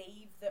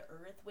 save the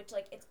Earth, which,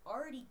 like, it's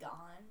already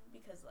gone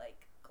because,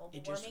 like, global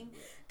It just warming,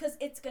 because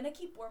it's going to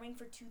keep warming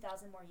for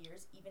 2,000 more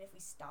years, even if we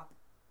stop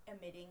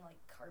emitting, like,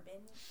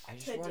 carbon I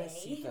just today. want to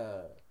see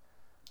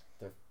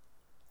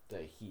the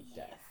heat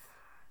death.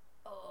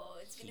 Oh,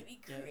 it's going to be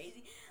Heat death.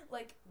 crazy.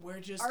 Like, We're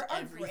just are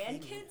our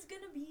everything. grandkids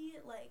going to be,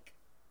 like,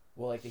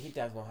 Well, like the heat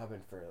death won't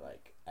happen for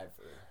like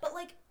ever. but,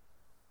 like,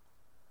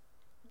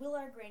 will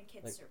our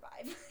grandkids Like,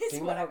 survive? Is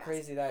Think what about how I'm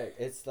crazy that is.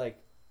 It's like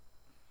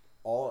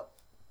all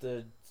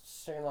the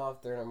second law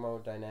of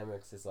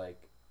thermodynamics is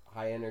like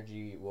high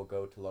energy will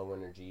go to low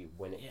energy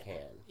when it Yeah.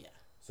 can. Yeah.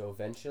 So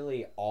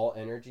eventually, all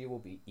energy will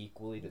be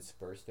equally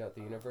dispersed throughout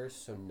the universe,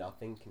 so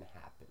nothing can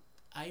happen.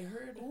 I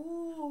heard.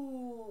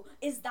 Ooh,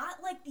 is that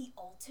like the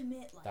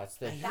ultimate? Like, That's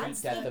the I heat heard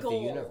that's death the of goal.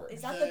 the universe.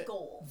 Is that the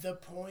goal? The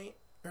point,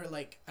 or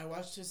like, I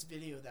watched this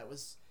video that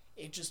was,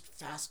 it just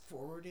fast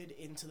forwarded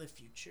into the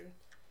future.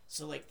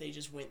 So like, they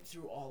just went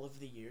through all of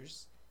the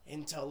years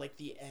until like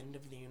the end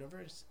of the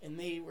universe, and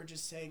they were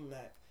just saying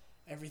that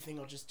everything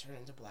will just turn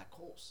into black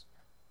holes,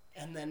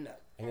 and then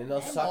And then they'll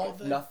And suck. all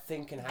the-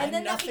 Nothing can And happen.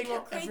 then that nothing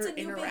will creates ever a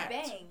new interact.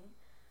 Big Bang.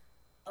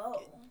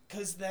 Oh,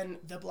 because then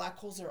the black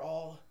holes are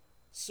all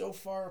so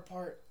far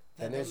apart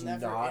that Then they'll there's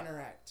never not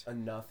interact.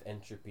 Enough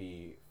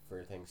entropy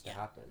for things to Yeah.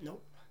 happen.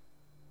 Nope.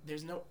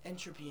 There's no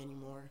entropy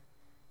anymore.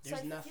 so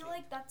There's I nothing. feel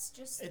like that's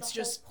just It's the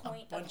just whole a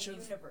point bunch of of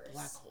the universe.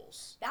 black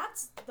holes.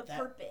 That's the That-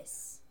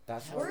 purpose.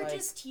 That's what, We're like,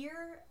 just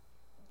here,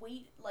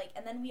 wait, like,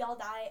 and then we all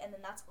die, and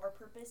then that's our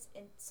purpose,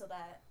 and so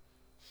that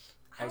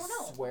I don't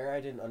know. swear I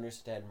didn't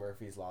understand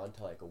Murphy's Law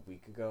until like a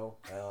week ago.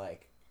 And I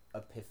like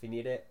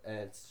epiphanied it, and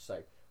it's just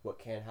like what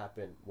can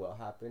happen will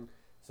happen.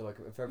 So like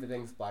if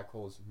everything's black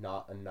holes,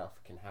 not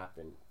enough can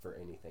happen for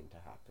anything to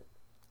happen.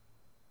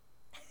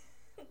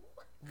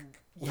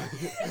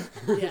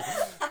 Yeah.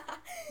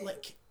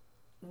 Like,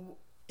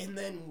 and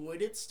then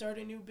would it start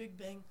a new Big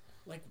Bang?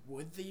 Like,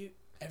 would the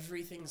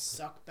everything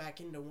suck back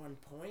into one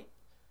point?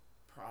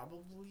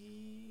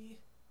 Probably.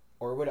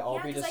 Or would it all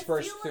Yeah, be 'cause I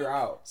dispersed feel like-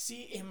 throughout?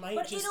 See, it might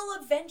But just,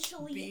 it'll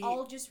eventually be-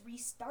 all just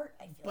restart.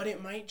 I feel. but like.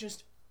 it might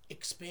just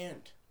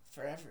expand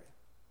forever,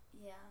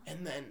 Yeah.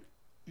 and then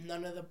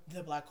none of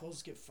the black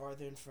holes get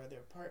farther and farther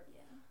apart.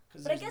 Yeah.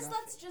 'Cause But I there's guess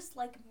that's nothing. just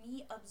like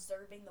me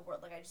observing the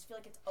world. Like I just feel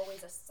like it's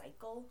always a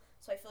cycle.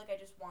 So I feel like I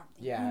just want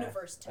the Yeah,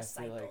 universe to I feel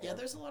cycle. like- Yeah,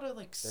 there's a lot of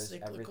like There's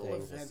cyclical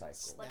everything's a events.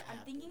 cycle. Like that I'm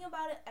happen. thinking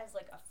about it as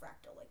like a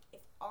fractal. Like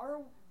if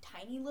our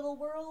tiny little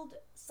world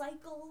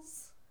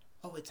cycles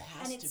Oh, it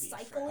has and to it's be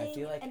cycling I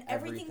feel like and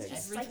everything's everything-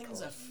 just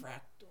Everything's a cycling.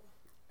 fractal.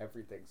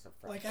 Everything's a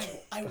fractal.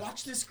 Like I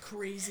watched this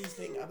crazy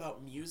thing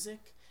about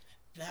music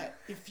that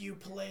if you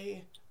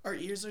play, our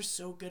ears are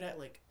so good at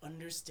like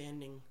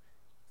understanding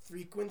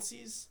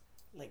frequencies.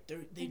 Like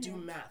they do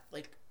math,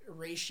 like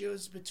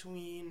ratios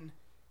between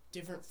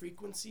different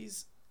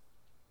frequencies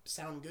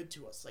sound good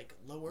to us, like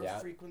lower Yeah.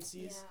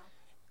 frequencies. Yeah.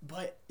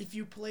 But if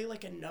you play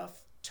like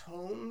enough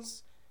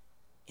tones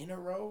in a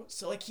row,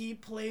 so like he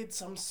played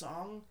some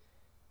song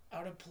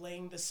out of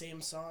playing the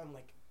same song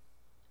like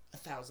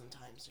 1,000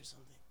 times or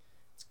something.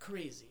 It's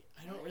crazy.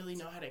 I don't really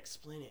know how to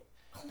explain it.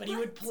 But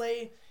he'd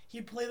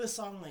play the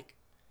song like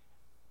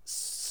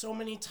so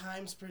many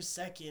times per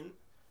second,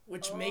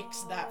 which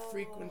makes that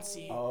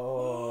frequency.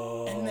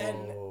 Oh. And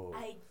then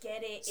I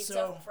get it. It's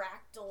So, a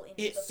fractal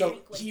into It, the so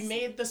frequency. he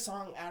made the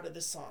song out of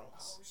the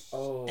songs. Oh, shit.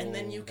 Oh, And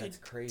then you that's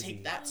could crazy.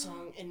 take that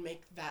song and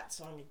make that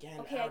song again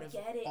Okay, I out of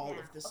get it all now.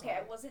 of the songs. Okay,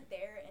 I wasn't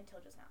there until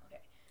just now.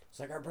 Okay. It's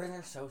like our brains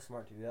are so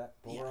smart to do that,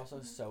 but Yeah. we're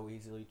also so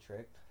easily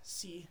tricked.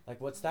 See, Like,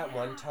 what's that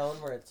one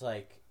tone where it's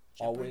like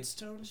always Shepherd's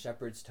tone?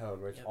 shepherd's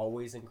tone, where it's Yep.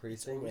 always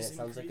increasing, always and it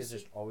sounds like it's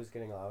increasing. just always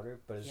getting louder,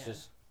 but it's Yeah.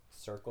 just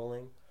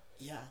circling,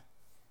 Yeah,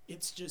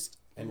 it's just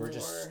and we're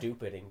just more-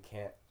 stupid and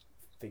can't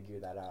figure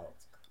that out.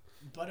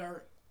 But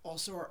our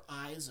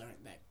eyes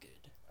aren't that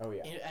good Oh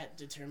yeah. at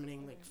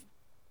determining like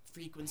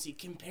frequency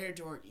compared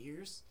to our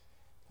ears.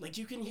 Like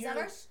you can Is hear,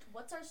 that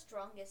what's our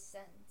strongest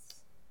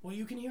sense? well,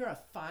 you can hear a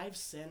 5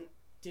 cent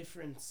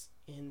difference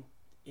in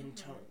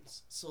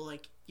tones. So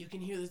like you can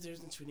hear the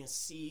difference between a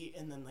C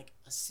and then like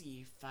a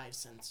C 5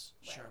 cents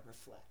Right. sharp or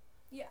flat.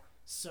 Yeah.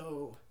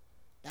 So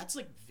that's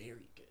like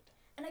very good.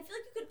 And I feel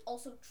like you could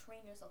also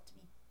train yourself to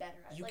be better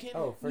at You like can.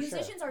 Oh, for sure.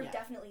 musicians are Yeah.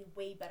 definitely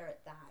way better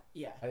at that.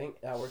 Yeah. I think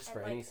that works And,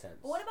 for like, any sense.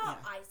 But what about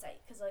Yeah.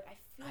 eyesight? Because like I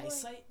feel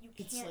Eyesight, like you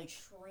it's can't like-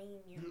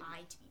 train your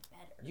eye to be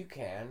better. You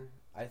can,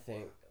 I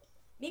think,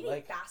 Maybe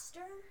like-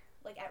 faster,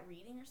 like at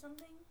reading or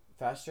something.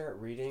 faster at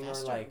reading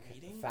Faster or at like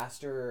reading?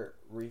 faster,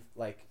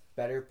 like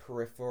better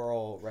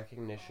peripheral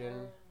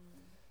recognition.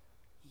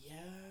 Yeah.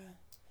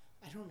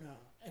 I don't know.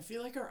 I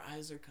feel like our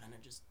eyes are kind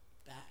of just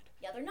bad.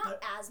 Yeah, they're not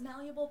But as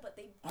malleable, but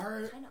they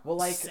our- kind of. Well,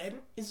 like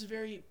Scent is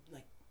very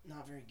like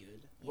not very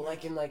good. Well,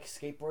 like in like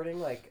skateboarding,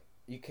 like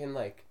you can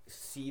like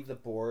see the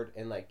board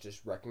and like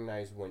just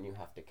recognize when you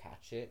have to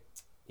catch it,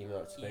 even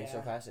though it's spinning so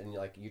Yeah. fast, and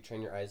like you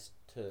train your eyes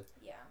to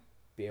Yeah,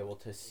 be able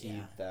to see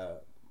Yeah.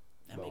 the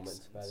That makes moments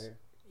sense. better.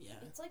 Yeah.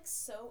 it's like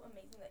so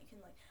amazing that you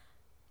can like.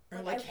 Or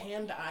Like, like I-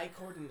 hand-eye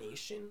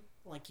coordination,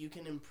 like you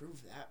can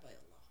improve that by a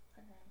lot.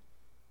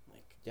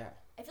 Like Yeah,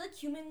 I feel like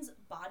humans'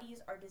 bodies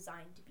are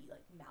designed to be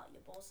like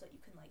malleable, so that you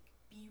can like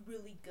be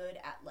really good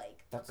at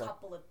like That's a like-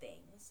 couple of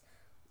things.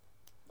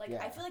 Like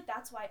Yeah. I feel like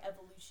that's why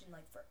evolution,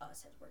 like for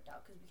us, has worked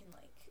out because we can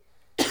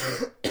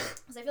like.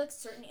 Because I feel like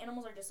certain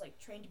animals are just like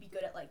trained to be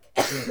good at like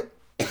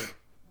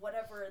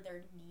whatever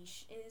their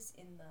niche is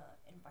in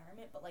the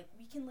environment, but like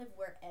we can live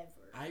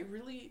wherever.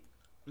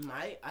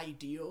 my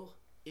ideal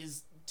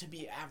is to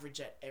be average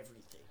at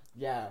everything.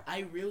 yeah. I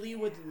really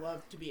would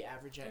love to be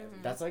average at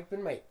everything. That's like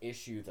been my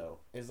issue though.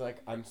 Is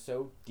like I'm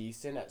so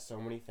decent at so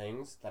many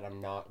things that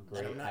I'm not That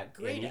great I'm not at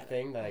great at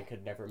anything that I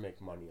could never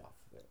make money off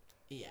of it.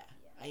 Yeah,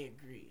 Yeah. I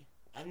agree.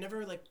 I've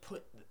never like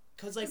put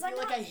because I 'Cause I'm feel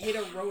like not I hit a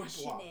roadblock.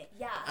 passionate,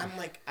 Yeah. I'm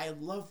like I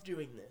love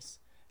doing this.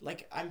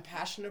 Like I'm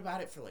passionate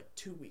about it for like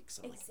 2 weeks.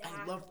 I'm like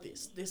I love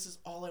this. Exactly. This is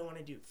all I want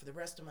to do for the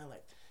rest of my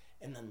life.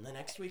 And then the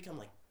next week I'm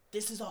like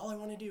this is all I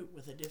want to do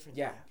with a different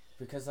Yeah, thing.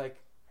 because like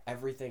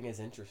everything is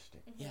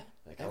interesting. Yeah.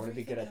 Like I want to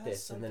be good Everything at has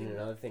this, and then something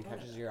another thing fun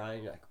catches about your eye,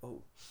 and you're like,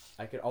 oh,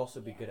 I could also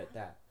be good at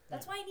that.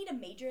 That's why I need a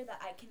major that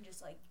I can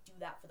just like do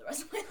that for the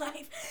rest of my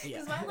life. Yeah.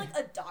 Because if I'm like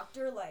a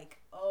doctor, like,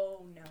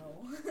 oh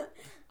no,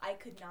 I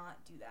could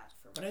not do that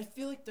for. But I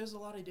feel like there's a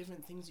lot of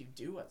different things you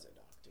do as a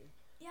doctor.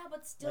 Yeah,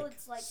 but still,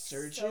 it's like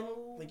surgeon,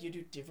 so. like you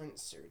do different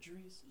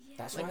surgeries. Yeah.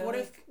 That's Like why I what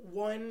like- if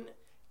one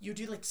you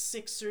do like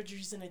 6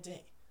 surgeries in a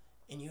day,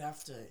 and you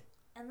have to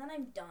And then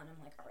I'm done.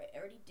 I'm like, all right, I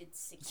already did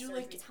 6 you surgeries.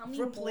 like How many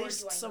more do I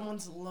replaced need?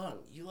 someone's lung.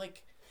 You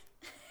like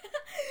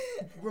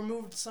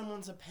removed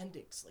someone's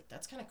appendix. Like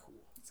that's kind of cool.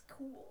 It's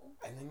cool.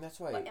 I think that's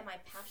why But am I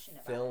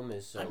passionate about it? film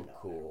is so I'm not.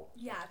 cool.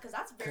 Yeah, because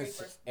that's very Because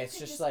versatile. it's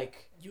just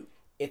like You-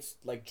 it's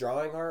like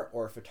drawing art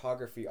or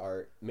photography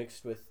art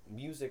mixed with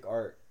music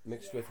art,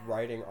 mixed with Yeah.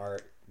 writing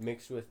art,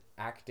 mixed with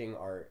acting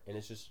art, and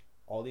it's just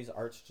all these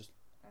arts just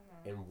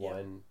in Yeah.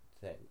 one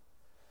thing.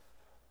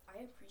 I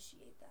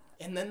appreciate that.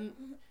 And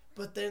then,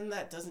 but then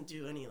that doesn't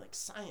do any like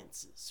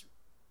sciences.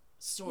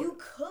 Sort You of.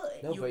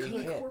 could. No, You but you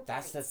could can't.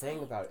 That's the incorporate thing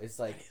science. about it. It's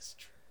like That is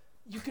true.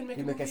 You can make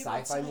you a make a movie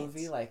about sci-fi science.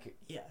 movie like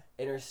Yeah.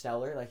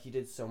 Interstellar. Like he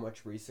did so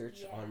much research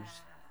Yeah. on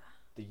just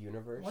the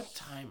universe. What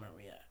time are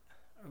we at?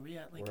 Are we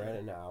at like We're at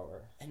an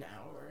hour. an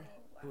hour?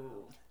 Oh, wow.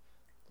 Ooh.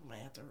 Might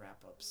have to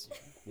wrap up soon.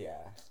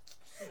 Yeah.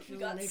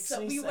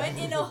 We went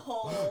in a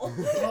hole.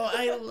 Oh,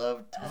 I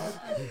love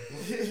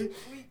talking.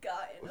 We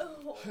got in a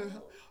hole.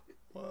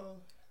 Well,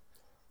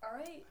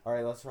 all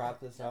right, let's wrap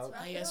this up.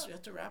 I guess we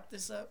have to wrap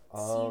this up.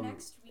 See you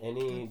next week.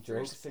 Any Good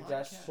drink first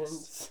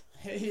suggestions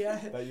Yeah.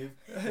 that you've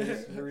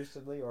finished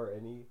recently, or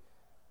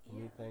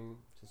anything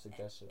to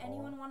suggest at all?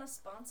 Anyone want to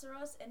sponsor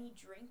us? Any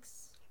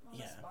drinks want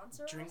to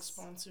sponsor Drink us?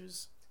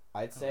 sponsors.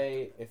 I'd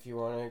say if you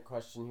want to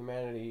question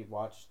humanity,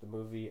 watch the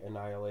movie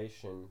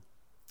Annihilation.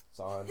 It's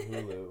on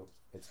Hulu.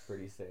 It's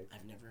pretty sick.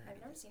 I've never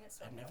seen it.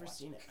 So I've never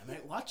seen it. I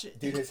might watch it.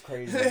 Dude, it's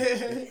crazy.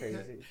 It's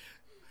crazy.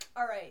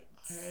 All right.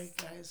 All right,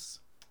 guys.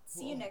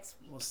 See you next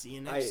week. We'll see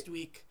you next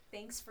week.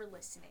 Thanks for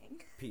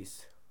listening.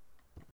 Peace.